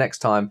through it the next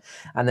time,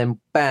 and then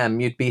bam,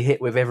 you'd be hit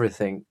with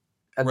everything.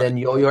 And then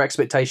your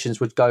expectations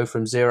would go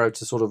from zero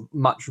to sort of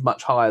much,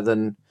 much higher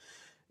than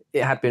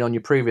it had been on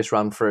your previous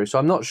run through. So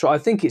I'm not sure. I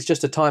think it's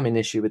just a timing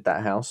issue with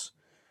that house.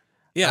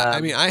 Yeah,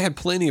 I mean, I had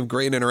plenty of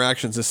great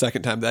interactions the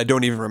second time that I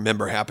don't even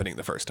remember happening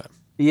the first time.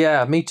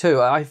 Yeah, me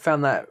too. I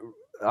found that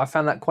I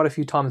found that quite a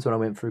few times when I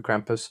went through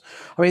Krampus.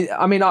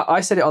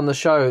 I said it on the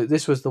show.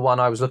 This was the one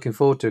I was looking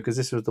forward to because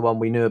this was the one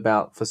we knew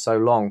about for so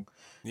long.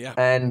 Yeah.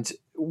 And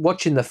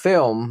watching the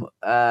film,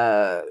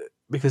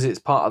 because it's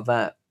part of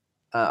that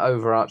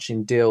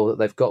overarching deal that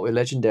they've got with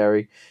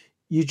Legendary,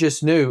 you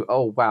just knew,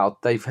 oh wow,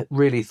 they've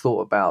really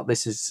thought about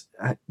this. Has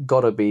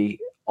got to be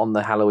on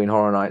the Halloween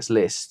Horror Nights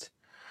list.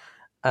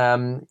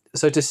 So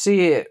to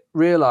see it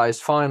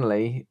realized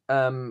finally,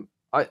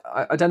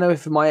 I don't know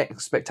if my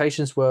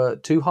expectations were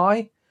too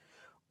high,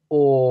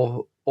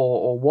 or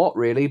what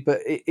really, but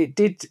it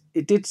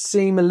did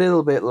seem a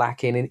little bit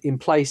lacking in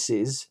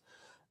places.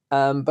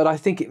 But I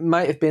think it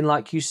might have been,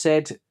 like you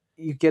said,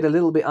 you get a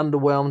little bit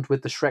underwhelmed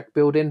with the Shrek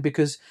building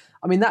because,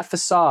 I mean, that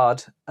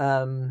facade,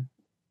 the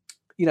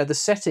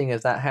setting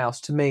of that house,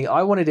 to me,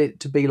 I wanted it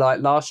to be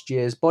like last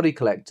year's Body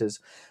Collectors.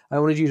 I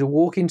wanted you to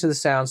walk into the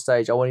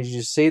soundstage. I wanted you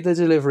to see the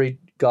delivery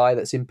guy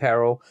that's in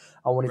peril.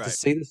 I wanted to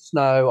see the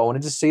snow. I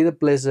wanted to see the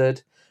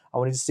blizzard. I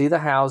wanted to see the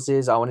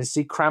houses. I wanted to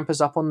see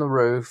Krampus up on the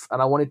roof. And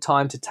I wanted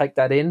time to take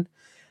that in.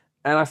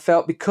 And I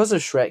felt because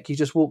of Shrek, you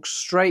just walk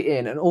straight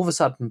in and all of a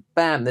sudden,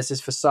 bam, there's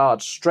this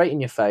facade straight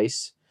in your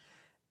face.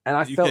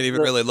 And you can't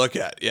even really look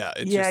at. Yeah.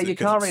 You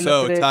can't really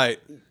so look at tight.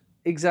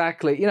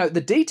 Exactly.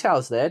 The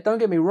details there, don't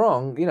get me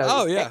wrong,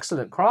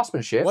 excellent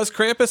craftsmanship. Was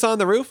Krampus on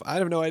the roof? I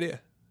have no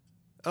idea.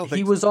 I don't think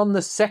he was on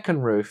the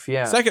second roof,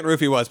 yeah. Second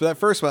roof he was, but that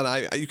first one,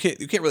 you can't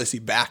really see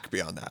back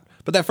beyond that.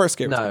 But that first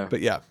game, no.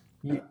 But yeah.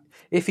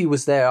 If he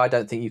was there, I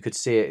don't think you could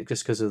see it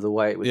just because of the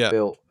way it was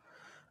built.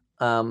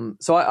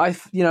 So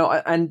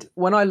and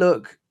when I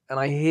look and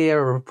I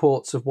hear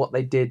reports of what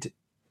they did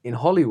in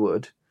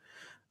Hollywood,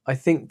 I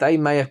think they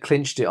may have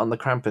clinched it on the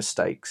Krampus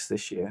stakes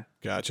this year.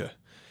 Gotcha.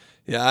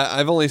 Yeah,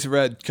 I've only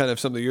read kind of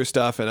some of your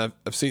stuff, and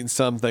I've seen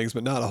some things,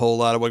 but not a whole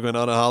lot of what went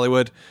on in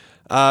Hollywood.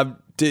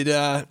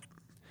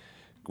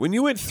 When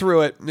you went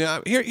through it,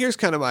 here's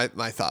kind of my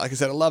thought. Like I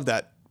said, I love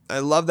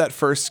that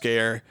first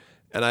scare,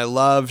 and I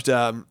loved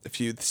a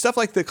few stuff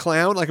like the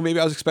clown. Like maybe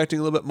I was expecting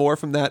a little bit more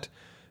from that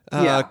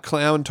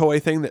clown toy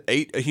thing that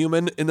ate a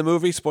human in the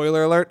movie.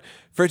 Spoiler alert!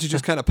 For it to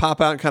just kind of pop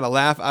out and kind of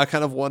laugh, I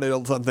kind of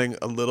wanted something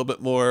a little bit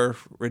more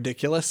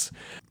ridiculous,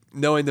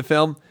 knowing the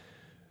film.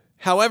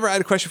 However, I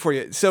had a question for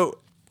you. So,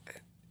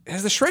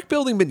 has the Shrek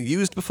building been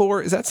used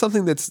before? Is that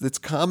something that's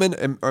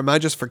common, or am I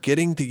just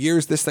forgetting the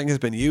years this thing has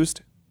been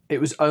used? It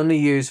was only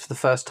used for the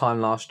first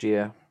time last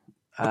year.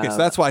 Okay, so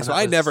that's why. So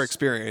I never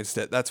experienced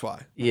it. That's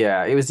why.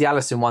 Yeah, it was the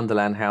Alice in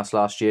Wonderland house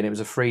last year, and it was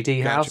a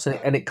 3D house,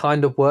 and it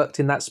kind of worked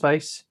in that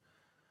space.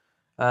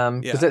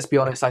 Because let's be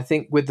honest, I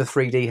think with the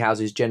 3D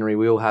houses, generally,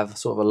 we all have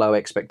sort of a low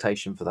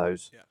expectation for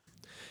those.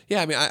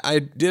 Yeah, I mean, I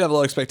did have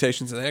low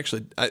expectations, and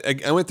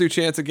I went through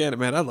Chance again, and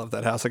man, I love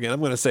that house again. I'm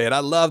going to say it. I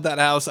love that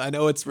house. I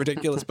know it's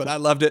ridiculous, but I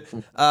loved it.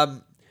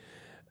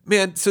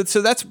 Man, so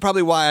that's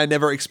probably why I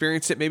never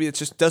experienced it. Maybe it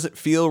just doesn't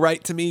feel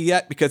right to me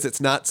yet because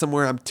it's not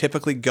somewhere I'm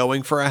typically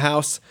going for a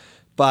house.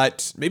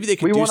 But maybe they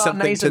could do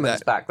something to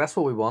that. Back. That's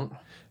what we want.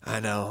 I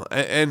know,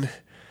 and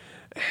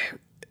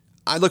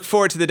I look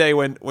forward to the day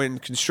when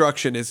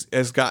construction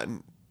has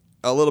gotten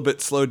a little bit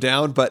slowed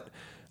down, but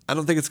I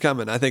don't think it's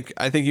coming. I think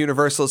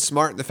Universal is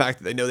smart in the fact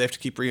that they know they have to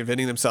keep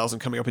reinventing themselves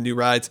and coming up with new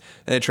rides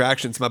and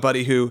attractions. My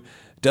buddy who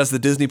does the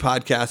Disney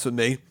podcast with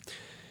me,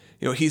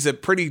 he's a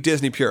pretty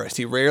Disney purist.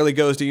 He rarely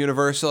goes to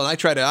Universal,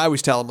 and I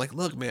always tell him, like,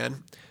 look,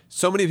 man,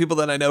 so many people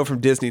that I know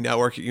from Disney now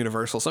work at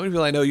Universal. So many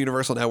people I know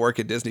Universal now work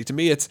at Disney. To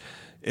me, it's,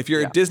 if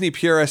you're a Disney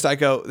purist, I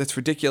go, that's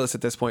ridiculous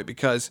at this point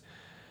because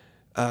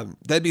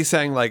that'd be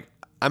saying like,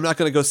 I'm not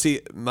going to go see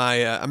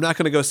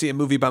a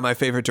movie by my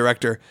favorite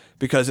director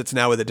because it's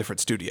now with a different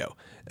studio.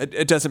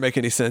 It doesn't make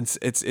any sense.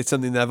 It's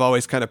something that I've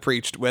always kind of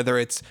preached, whether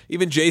it's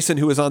even Jason,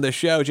 who was on this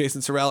show,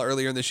 Jason Sorrell,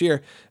 earlier in this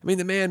year. I mean,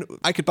 the man,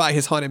 I could buy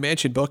his Haunted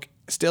Mansion book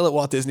still at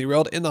Walt Disney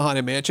World in the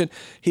Haunted Mansion.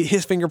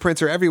 His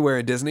fingerprints are everywhere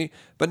in Disney,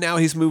 but now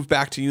he's moved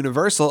back to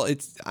Universal.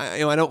 I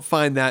don't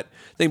find that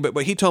thing, but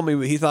what he told me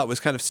what he thought was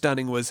kind of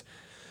stunning was,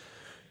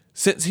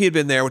 since he had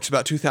been there, which is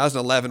about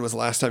 2011 was the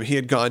last time he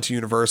had gone to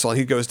Universal, and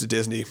he goes to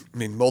Disney,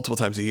 multiple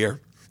times a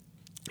year.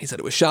 He said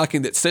it was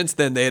shocking that since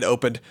then they had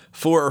opened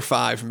 4 or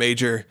 5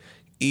 major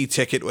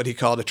e-ticket, what he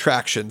called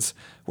attractions,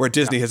 where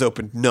Disney has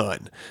opened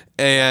none.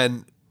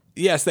 And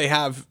yes, they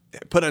have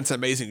put on some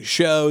amazing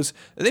shows,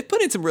 and they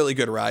put in some really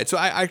good rides. So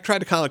I tried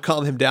to kind of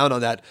calm him down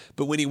on that.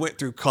 But when he went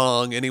through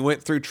Kong and he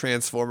went through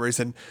Transformers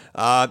and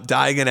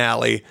Diagon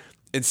Alley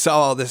and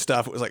saw all this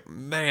stuff, it was like,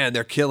 man,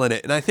 they're killing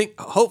it. And I think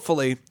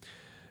hopefully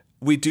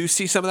we do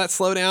see some of that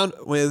slowdown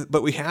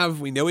but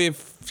we know we have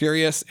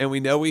Furious, and we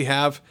know we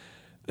have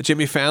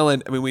Jimmy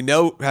Fallon. I mean, we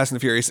know Fast and the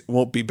Furious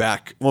won't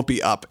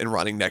be up and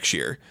running next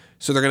year.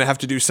 So they're going to have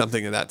to do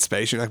something in that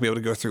space. You're not going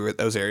to be able to go through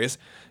those areas.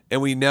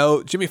 And we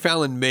know Jimmy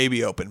Fallon may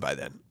be open by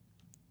then.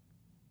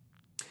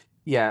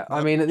 Yeah.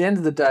 I mean, at the end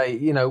of the day,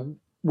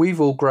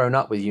 we've all grown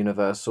up with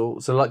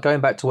Universal. So like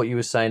going back to what you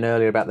were saying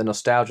earlier about the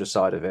nostalgia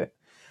side of it,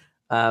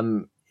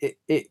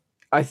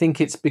 I think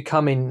it's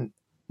becoming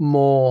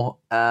more,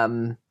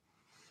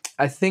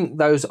 I think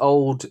those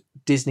old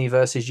Disney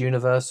versus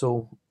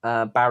Universal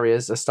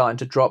barriers are starting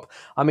to drop.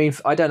 I mean,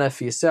 I don't know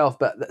for yourself,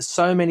 but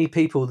so many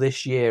people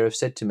this year have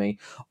said to me,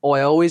 "Oh,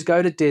 I always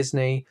go to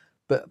Disney,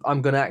 but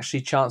I'm going to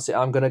actually chance it.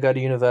 I'm going to go to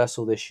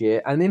Universal this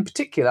year." And in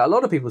particular, a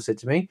lot of people said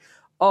to me,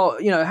 "Oh,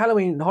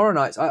 Halloween Horror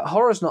Nights.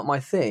 Horror's not my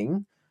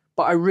thing,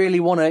 but I really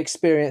want to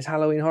experience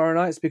Halloween Horror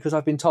Nights because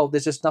I've been told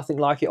there's just nothing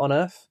like it on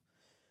Earth."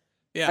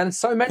 Yeah, and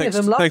so many of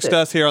them loved thanks it. to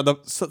us here on the.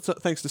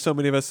 Thanks to so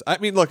many of us. I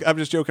mean, look, I'm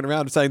just joking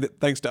around and saying that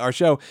thanks to our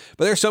show,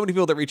 but there are so many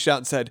people that reached out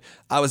and said,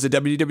 "I was a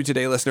WDW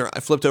Today listener. I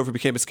flipped over,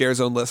 became a Scare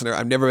Zone listener.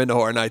 I've never been to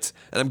Horror Nights,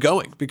 and I'm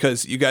going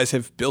because you guys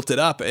have built it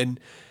up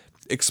and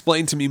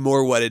explained to me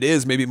more what it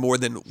is, maybe more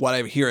than what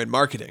I hear in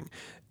marketing."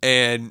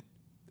 And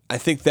I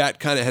think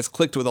that kind of has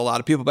clicked with a lot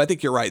of people. But I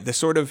think you're right. The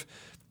sort of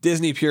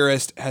Disney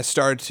purist has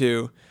started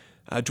to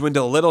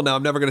dwindle a little. Now,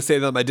 I'm never going to say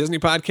that on my Disney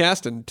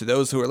podcast, and to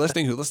those who are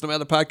listening, who listen to my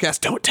other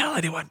podcasts, don't tell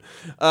anyone,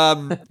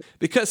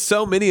 because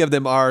so many of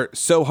them are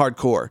so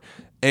hardcore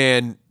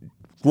and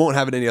won't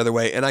have it any other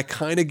way. And I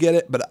kind of get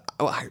it, but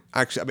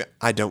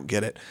I don't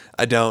get it.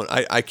 I don't.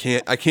 I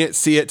can't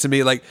see it to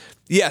me. Like,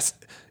 yes,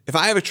 if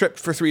I have a trip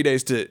for 3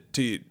 days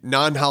to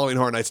non-Halloween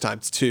Horror Nights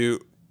times to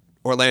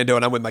Orlando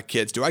and I'm with my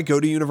kids, do I go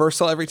to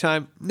Universal every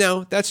time?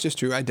 No, that's just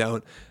true. I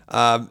don't.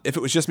 If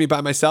it was just me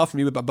by myself,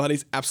 me with my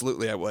buddies,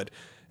 absolutely I would.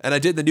 And I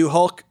did the new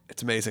Hulk.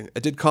 It's amazing. I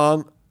did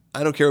Kong.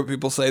 I don't care what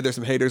people say. There's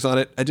some haters on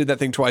it. I did that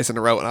thing twice in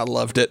a row, and I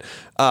loved it.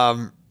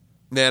 Man,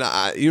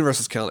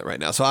 Universal's killing it right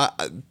now. So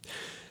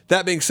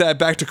that being said,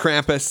 back to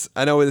Krampus.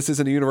 I know this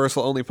isn't a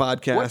Universal-only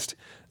podcast.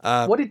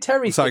 What did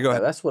Terry think? Go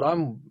ahead. That's what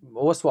I'm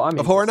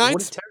Of Horror Nights?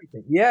 What did Terry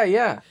think?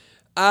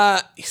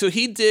 Yeah. So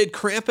he did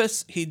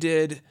Krampus. He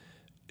did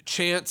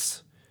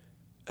Chance,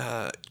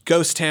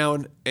 Ghost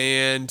Town,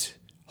 and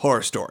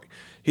Horror Story.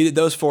 He did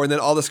those 4, and then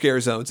all the Scare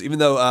Zones, even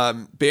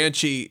though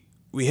Banshee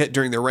we hit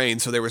during the rain,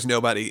 so there was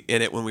nobody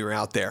in it when we were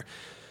out there.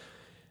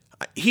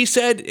 He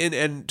said,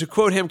 and to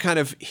quote him, kind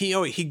of,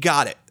 he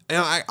got it. And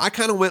I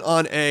kind of went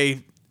on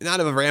not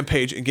of a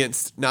rampage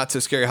against Not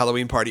So Scary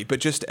Halloween Party, but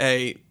just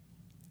a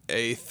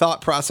thought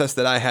process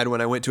that I had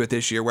when I went to it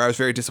this year where I was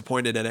very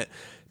disappointed in it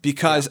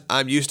because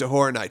I'm used to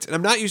Horror Nights. And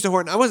I'm not used to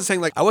Horror Nights. I wasn't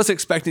saying I wasn't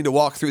expecting to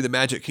walk through the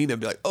Magic Kingdom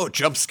and be like, oh,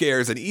 jump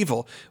scares and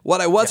evil. What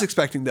I was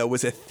expecting, though,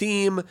 was a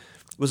theme,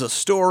 was a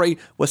story,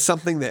 was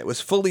something that was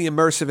fully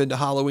immersive into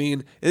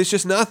Halloween. And it's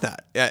just not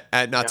that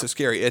at Not So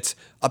Scary. It's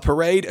a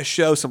parade, a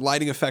show, some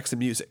lighting effects, and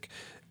music.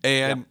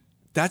 And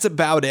that's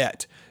about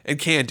it. And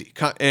candy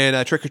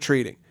and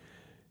trick-or-treating.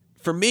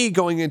 For me,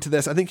 going into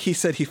this, I think he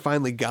said he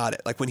finally got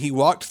it. Like when he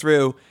walked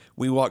through,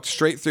 we walked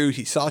straight through.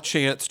 He saw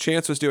Chance.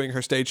 Chance was doing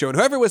her stage show. And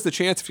whoever was the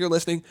Chance, if you're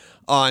listening,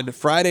 on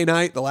Friday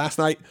night, the last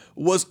night,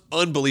 was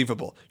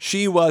unbelievable.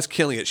 She was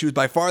killing it. She was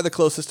by far the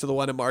closest to the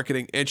one in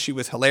marketing, and she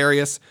was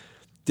hilarious.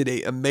 Did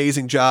an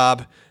amazing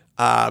job.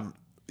 I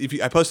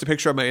posted a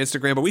picture on my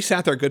Instagram, but we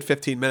sat there a good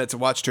 15 minutes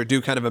and watched her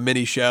do kind of a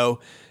mini show.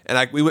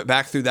 And we went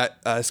back through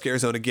that Scare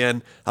Zone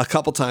again a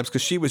couple times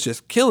because she was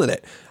just killing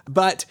it.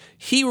 But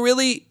he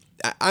really,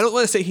 I don't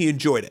want to say he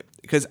enjoyed it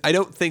because I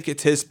don't think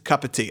it's his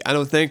cup of tea. I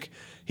don't think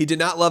he did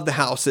not love the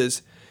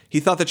houses. He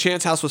thought the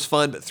Chance house was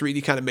fun, but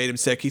 3D kind of made him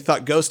sick. He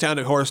thought Ghost Town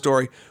and Horror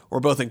Story were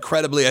both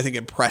incredibly, I think,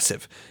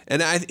 impressive.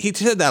 And he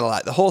said that a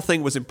lot. The whole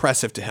thing was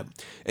impressive to him.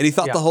 And he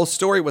thought the whole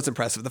story was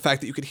impressive. The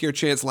fact that you could hear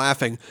Chance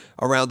laughing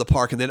around the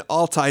park and then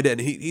all tied in.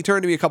 He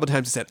turned to me a couple of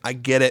times and said, I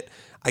get it.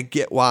 I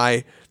get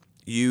why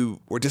you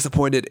were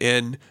disappointed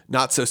in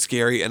Not So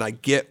Scary, and I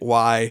get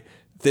why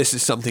this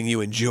is something you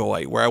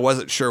enjoy, where I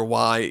wasn't sure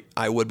why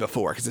I would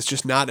before, because it's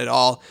just not at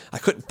all. I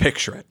couldn't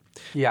picture it.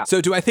 Yeah.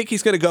 So do I think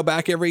he's going to go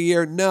back every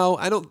year? No,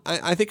 I don't.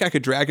 I think I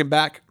could drag him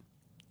back,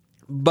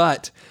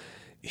 but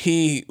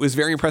he was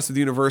very impressed with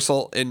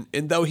Universal. And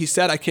though he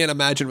said, I can't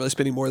imagine really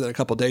spending more than a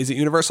couple days at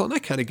Universal. And I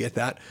kind of get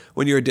that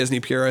when you're a Disney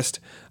purist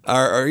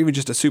or even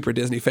just a super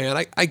Disney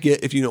fan. I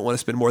get if you don't want to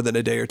spend more than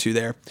a day or two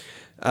there.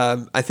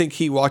 I think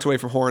he walked away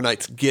from Horror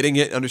Nights getting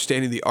it,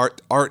 understanding the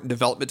art and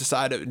development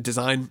side of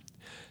design,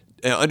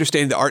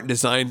 understanding the art and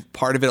design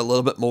part of it a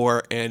little bit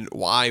more and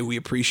why we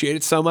appreciate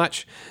it so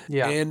much.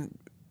 Yeah. And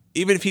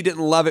even if he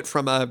didn't love it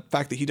from a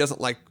fact that he doesn't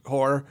like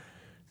horror,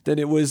 then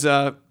it was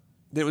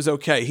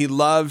okay. He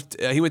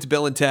went to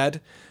Bill and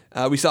Ted.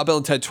 We saw Bill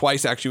and Ted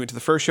twice, actually. We went to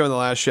the first show and the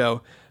last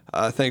show,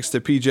 thanks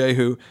to PJ,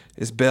 who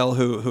is Bill,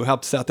 who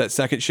helped us out that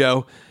second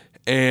show.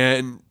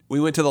 And we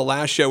went to the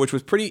last show, which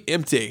was pretty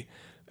empty.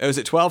 It was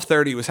at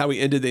 12:30 was how we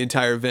ended the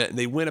entire event. And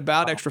they went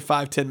about extra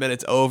 5-10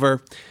 minutes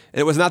over. And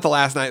it was not the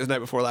last night. It was the night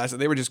before last.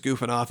 And they were just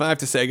goofing off. And I have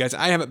to say, guys,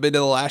 I haven't been to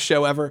the last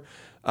show ever.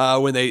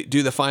 When they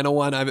do the final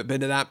one, I haven't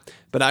been to that.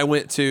 But I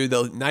went to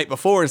the night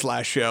before his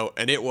last show,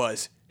 and it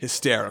was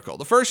hysterical.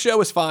 The first show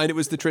was fine. It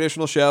was the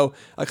traditional show.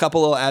 A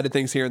couple little added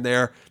things here and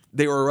there.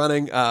 They were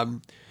running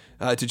to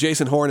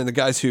Jason Horn and the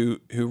guys who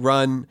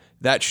run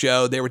that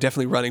show. They were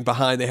definitely running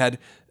behind. They had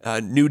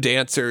new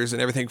dancers and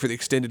everything for the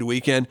extended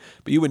weekend.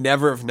 But you would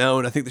never have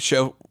known. I think the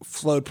show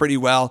flowed pretty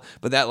well.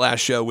 But that last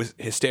show was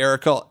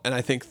hysterical. And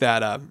I think that,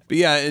 but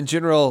yeah, in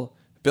general,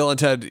 Bill and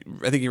Ted,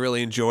 I think he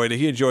really enjoyed it.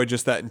 He enjoyed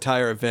just that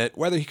entire event.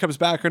 Whether he comes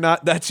back or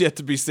not, that's yet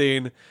to be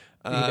seen.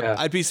 Yeah.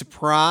 I'd be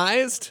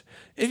surprised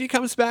if he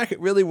comes back. It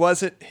really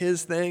wasn't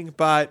his thing,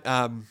 but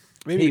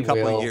maybe in a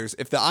couple of years.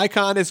 If the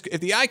icon is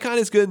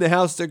good and the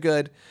house are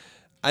good,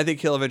 I think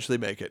he'll eventually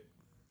make it.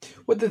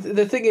 Well,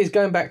 the thing is,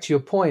 going back to your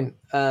point,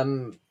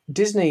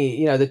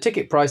 Disney, the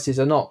ticket prices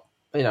are not,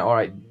 all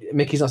right,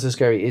 Mickey's Not So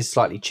Scary is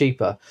slightly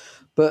cheaper,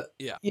 but,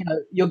 Yeah.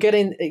 You're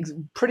getting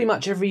pretty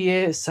much every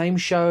year, same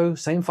show,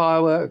 same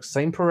fireworks,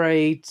 same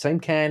parade, same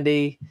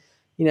candy.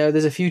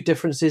 There's a few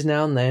differences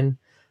now and then.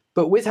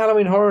 But with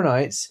Halloween Horror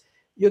Nights,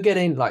 you're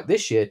getting, like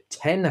this year,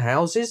 10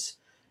 houses.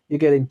 You're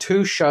getting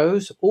 2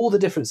 shows, all the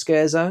different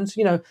scare zones,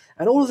 and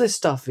all of this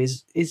stuff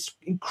is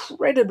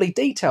incredibly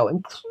detailed,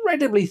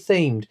 incredibly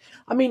themed.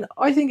 I mean,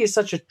 I think it's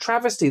such a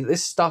travesty that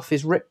this stuff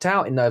is ripped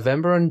out in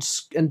November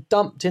and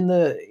dumped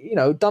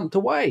dumped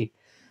away.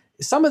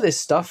 Some of this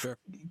stuff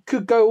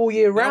could go all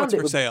year round.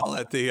 It's for sale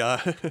at the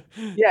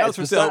it's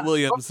for sale at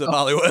Williams of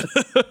Hollywood.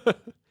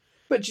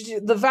 But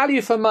the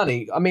value for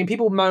money, I mean,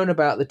 people moan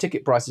about the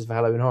ticket prices for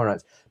Halloween Horror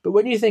Nights, but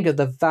when you think of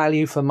the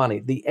value for money,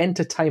 the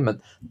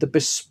entertainment, the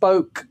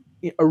bespoke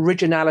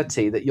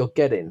originality that you're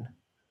getting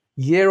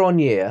year on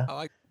year,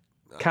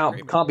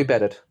 can't be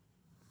bettered.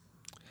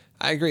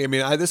 I agree. I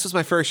mean, this was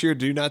my first year to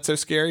do Not So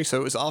Scary, so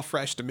it was all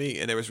fresh to me,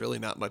 and there was really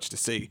not much to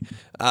see.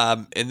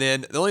 And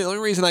then the only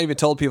reason I even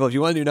told people, if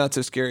you want to do Not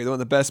So Scary, one of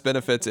the best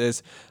benefits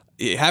is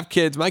you have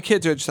kids. My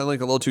kids are just a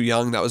little too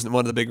young. That was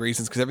one of the big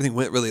reasons, because everything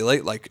went really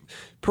late. Like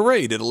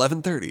parade at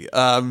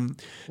 11:30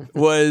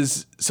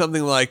 was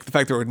something like the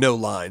fact there were no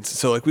lines.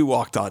 So like we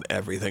walked on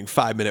everything,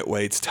 5-minute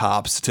waits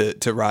tops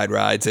to ride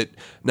rides at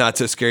Not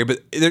So Scary. But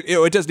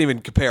it doesn't even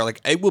compare.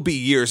 Like it will be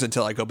years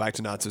until I go back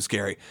to Not So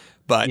Scary.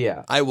 But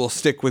I will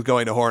stick with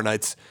going to Horror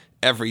Nights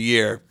every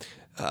year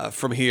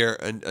from here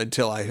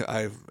until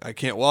I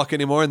can't walk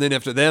anymore. And then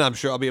after then, I'm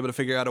sure I'll be able to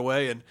figure out a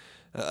way, and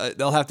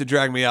they'll have to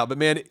drag me out. But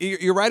man,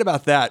 you're right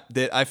about that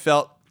I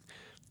felt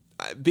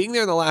being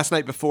there the last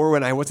night before,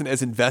 when I wasn't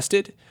as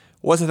invested,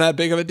 wasn't that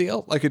big of a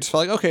deal. Like it just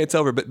felt like, okay, it's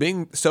over. But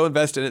being so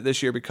invested in it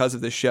this year because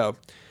of this show,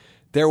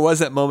 there was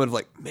that moment of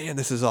like, man,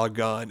 this is all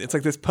gone. It's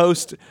like this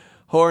post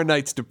Horror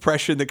Nights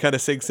depression that kind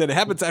of sinks in. It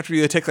happens after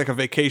you take like a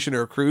vacation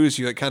or a cruise.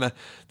 You like kind of,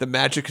 the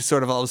magic is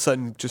sort of all of a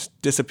sudden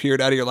just disappeared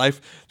out of your life.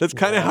 That's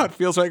kind of how it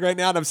feels right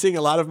now. And I'm seeing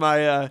a lot of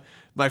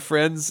my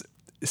friends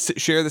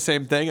share the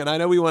same thing. And I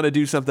know we want to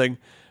do something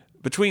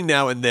between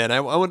now and then.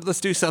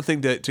 Let's do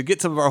something to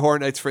get some of our Horror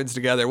Nights friends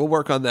together. We'll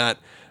work on that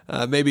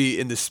maybe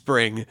in the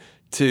spring,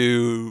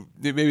 to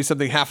maybe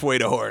something halfway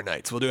to Horror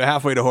Nights. We'll do a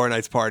halfway to Horror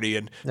Nights party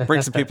and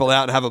bring some people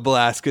out and have a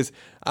blast, because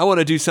I want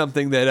to do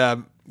something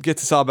that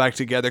gets us all back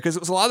together. Because it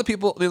was a lot of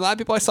people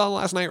I saw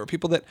last night were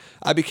people that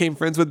I became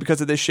friends with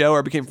because of this show,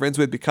 or became friends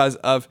with because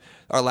of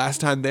our last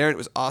time there. And it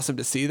was awesome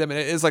to see them. And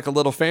it is like a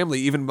little family,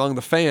 even among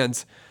the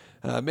fans.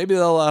 Maybe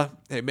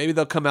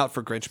they'll come out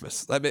for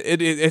Grinchmas.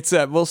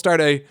 We'll start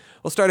a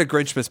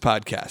Grinchmas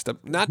podcast.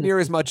 Not near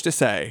as much to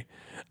say.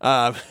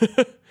 But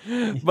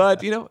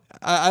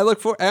I look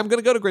for. I'm going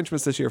to go to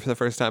Grinchmas this year for the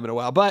first time in a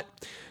while. But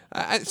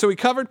so we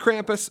covered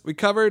Krampus, we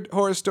covered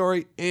Horror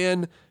Story,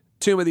 and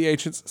Tomb of the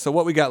Ancients. So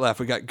what we got left?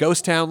 We got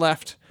Ghost Town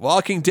left,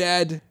 Walking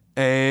Dead,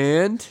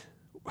 and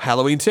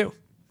Halloween 2.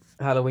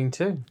 Halloween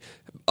 2.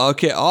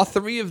 Okay, all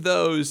 3 of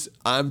those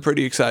I'm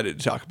pretty excited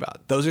to talk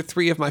about. Those are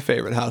 3 of my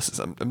favorite houses.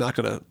 I'm not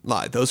going to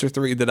lie. Those are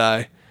 3 that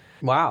I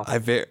don't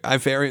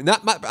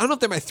know if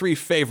they're my 3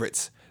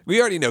 favorites. We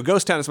already know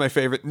Ghost Town is my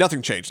favorite.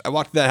 Nothing changed. I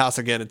walked to that house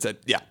again and said,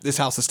 yeah, this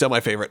house is still my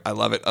favorite. I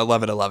love it. I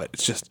love it. I love it.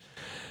 It's just,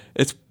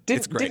 it's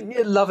great. Didn't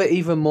you love it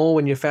even more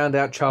when you found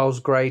out Charles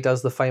Gray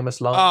does the famous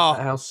line at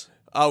that house?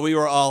 Oh, we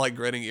were all like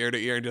grinning ear to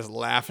ear and just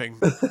laughing.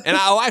 And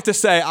I have to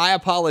say, I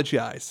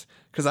apologize,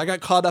 because I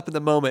got caught up in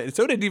the moment. And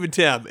so did even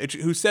Tim,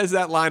 who says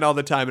that line all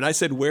the time. And I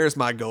said, where's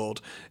my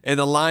gold? And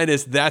the line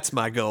is, that's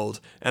my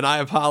gold. And I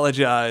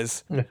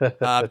apologize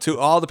to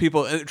all the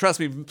people. And trust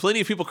me,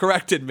 plenty of people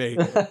corrected me.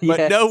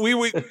 But no, we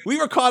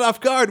were caught off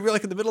guard. We were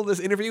like in the middle of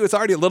this interview. It's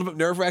already a little bit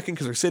nerve-wracking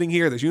because we're sitting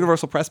here. There's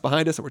Universal Press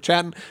behind us. And we're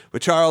chatting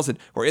with Charles. And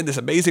we're in this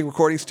amazing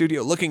recording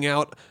studio looking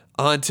out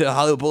onto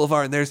Hollywood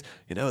Boulevard, and there's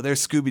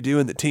Scooby-Doo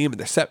and the team, and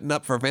they're setting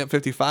up for Event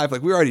 55.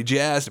 Like, we were already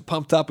jazzed and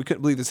pumped up. We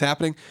couldn't believe this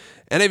happening.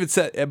 And I even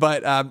said,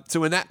 so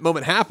when that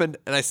moment happened,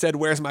 and I said,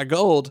 where's my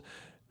gold?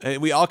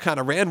 And we all kind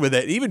of ran with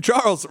it. Even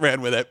Charles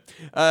ran with it.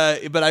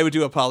 But I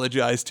do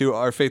apologize to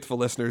our faithful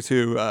listeners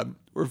who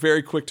were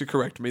very quick to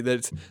correct me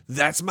that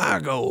that's my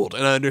gold.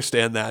 And I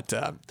understand that,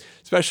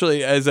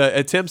 especially as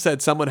Tim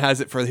said, someone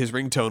has it for his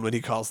ringtone when he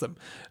calls them,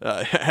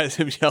 has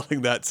him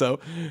yelling that. So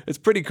it's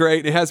pretty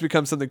great. It has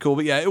become something cool.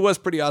 But yeah, it was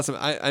pretty awesome.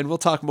 And we'll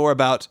talk more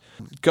about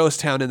Ghost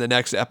Town in the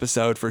next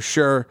episode for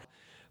sure.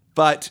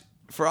 But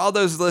for all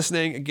those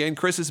listening, again,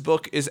 Chris's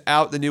book is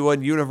out, the new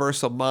one,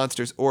 Universal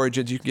Monsters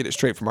Origins. You can get it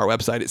straight from our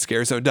website at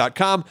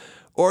scarezone.com,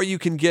 or you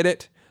can get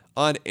it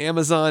on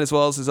Amazon as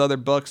well as his other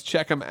books.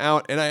 Check them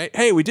out.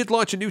 And we did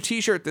launch a new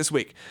t-shirt this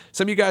week.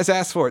 Some of you guys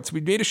asked for it. So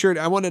we made a shirt.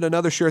 I wanted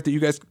another shirt that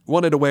you guys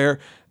wanted to wear,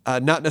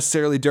 not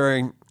necessarily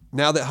during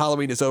now that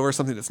Halloween is over,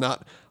 something that's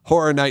not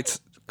Horror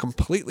Nights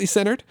completely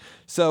centered.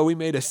 So we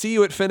made a See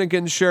You at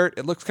Finnegan's shirt.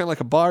 It looks kind of like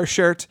a bar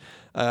shirt.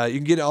 You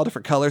can get it all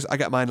different colors. I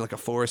got mine in like a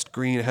forest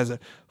green. It has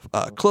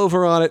a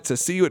clover on it. It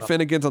says See You at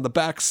Finnegan's. On the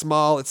back,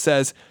 small, it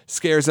says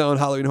Scare Zone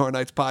Halloween Horror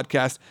Nights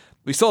podcast.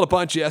 We sold a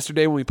bunch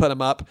yesterday when we put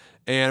them up,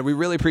 and we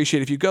really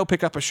appreciate if you go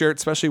pick up a shirt,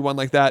 especially one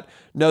like that.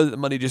 Know that the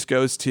money just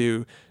goes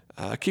to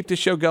keep this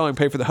show going,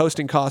 pay for the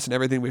hosting costs and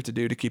everything we have to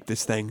do to keep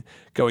this thing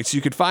going. So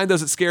you can find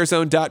those at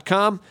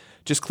scarezone.com.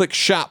 Just click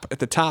shop at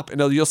the top,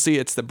 and you'll see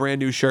it's the brand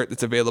new shirt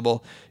that's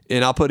available.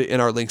 And I'll put it in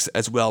our links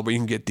as well, where you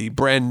can get the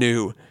brand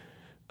new,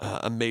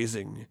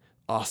 amazing,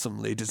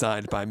 awesomely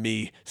designed by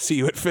me, See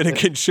You at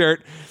Finnegan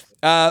shirt.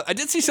 I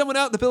did see someone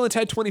out in the Bill and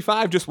Ted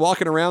 25 just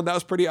walking around. That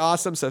was pretty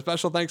awesome. So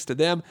special thanks to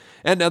them.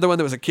 And another one,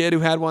 there was a kid who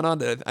had one on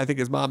that I think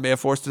his mom may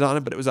have forced it on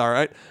him, but it was all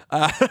right.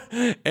 No,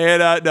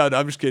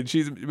 I'm just kidding.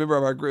 She's a member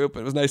of our group,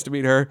 and it was nice to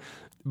meet her.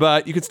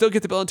 But you can still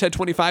get the Bill and Ted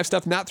 25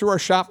 stuff, not through our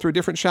shop, through a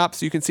different shop.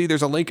 So you can see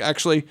there's a link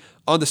actually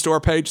on the store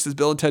page that says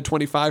Bill and Ted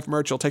 25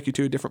 merch. It'll take you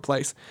to a different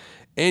place.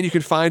 And you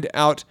can find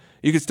out,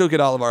 you can still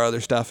get all of our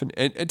other stuff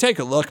and take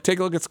a look. Take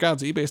a look at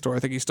Scott's eBay store. I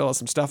think he still has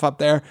some stuff up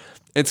there.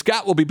 And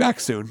Scott will be back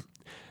soon.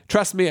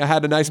 Trust me, I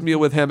had a nice meal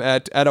with him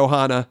at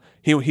Ohana.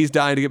 He's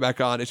dying to get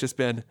back on. It's just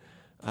been,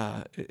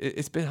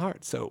 it's been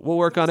hard. So we'll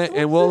work on it,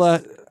 and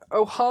we'll...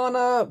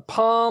 Ohana,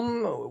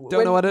 Palm.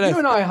 Don't know what it is. You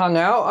and I hung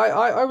out.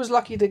 I was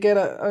lucky to get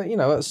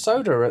a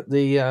soda at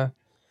the.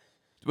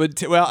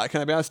 Well, can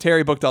I be honest?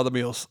 Terry booked all the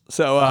meals,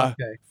 so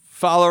Okay.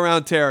 Follow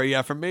around Terry.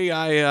 Yeah, for me,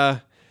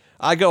 I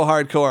go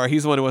hardcore.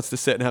 He's the one who wants to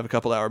sit and have a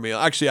couple-hour meal.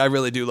 Actually, I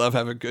really do love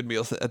having good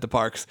meals at the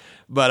parks.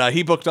 But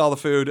he booked all the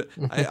food.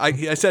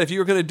 I said if you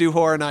were going to do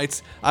Horror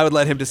Nights, I would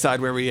let him decide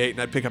where we ate,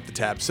 and I'd pick up the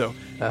tab. So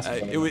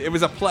it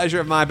was a pleasure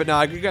of mine. But no,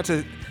 I got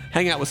to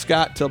hang out with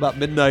Scott till about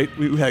midnight.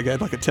 We had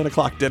like a 10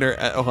 o'clock dinner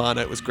at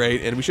Ohana. It was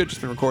great. And we should have just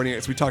been recording it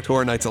because we talked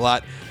Horror Nights a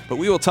lot. But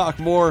we will talk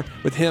more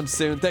with him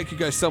soon. Thank you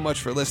guys so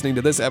much for listening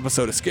to this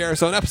episode of Scare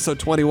Zone. Episode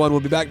 21.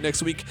 We'll be back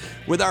next week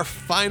with our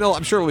final,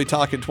 I'm sure we'll be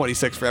talking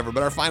 26 forever,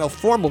 but our final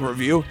formal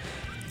review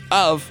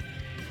of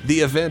the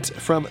event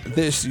from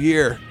this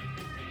year.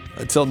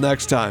 Until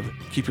next time,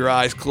 keep your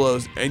eyes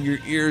closed and your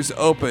ears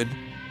open.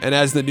 And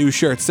as the new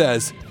shirt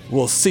says,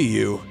 we'll see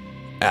you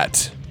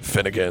at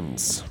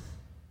Finnegan's.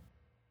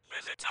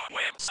 Visit our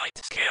website,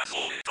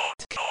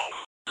 scarezone.com.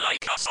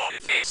 Like us on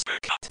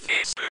Facebook at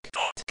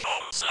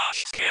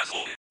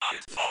facebook.com/scarezone. And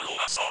follow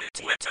us on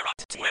Twitter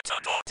at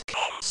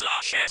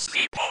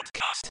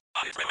twitter.com/svpodcast.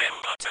 And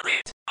remember to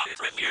rate and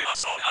review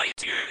us on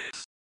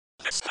iTunes.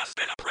 This has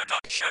been a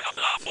production of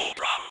Laughable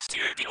Brown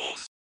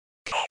Studios.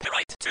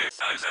 Copyright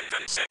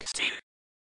 2016.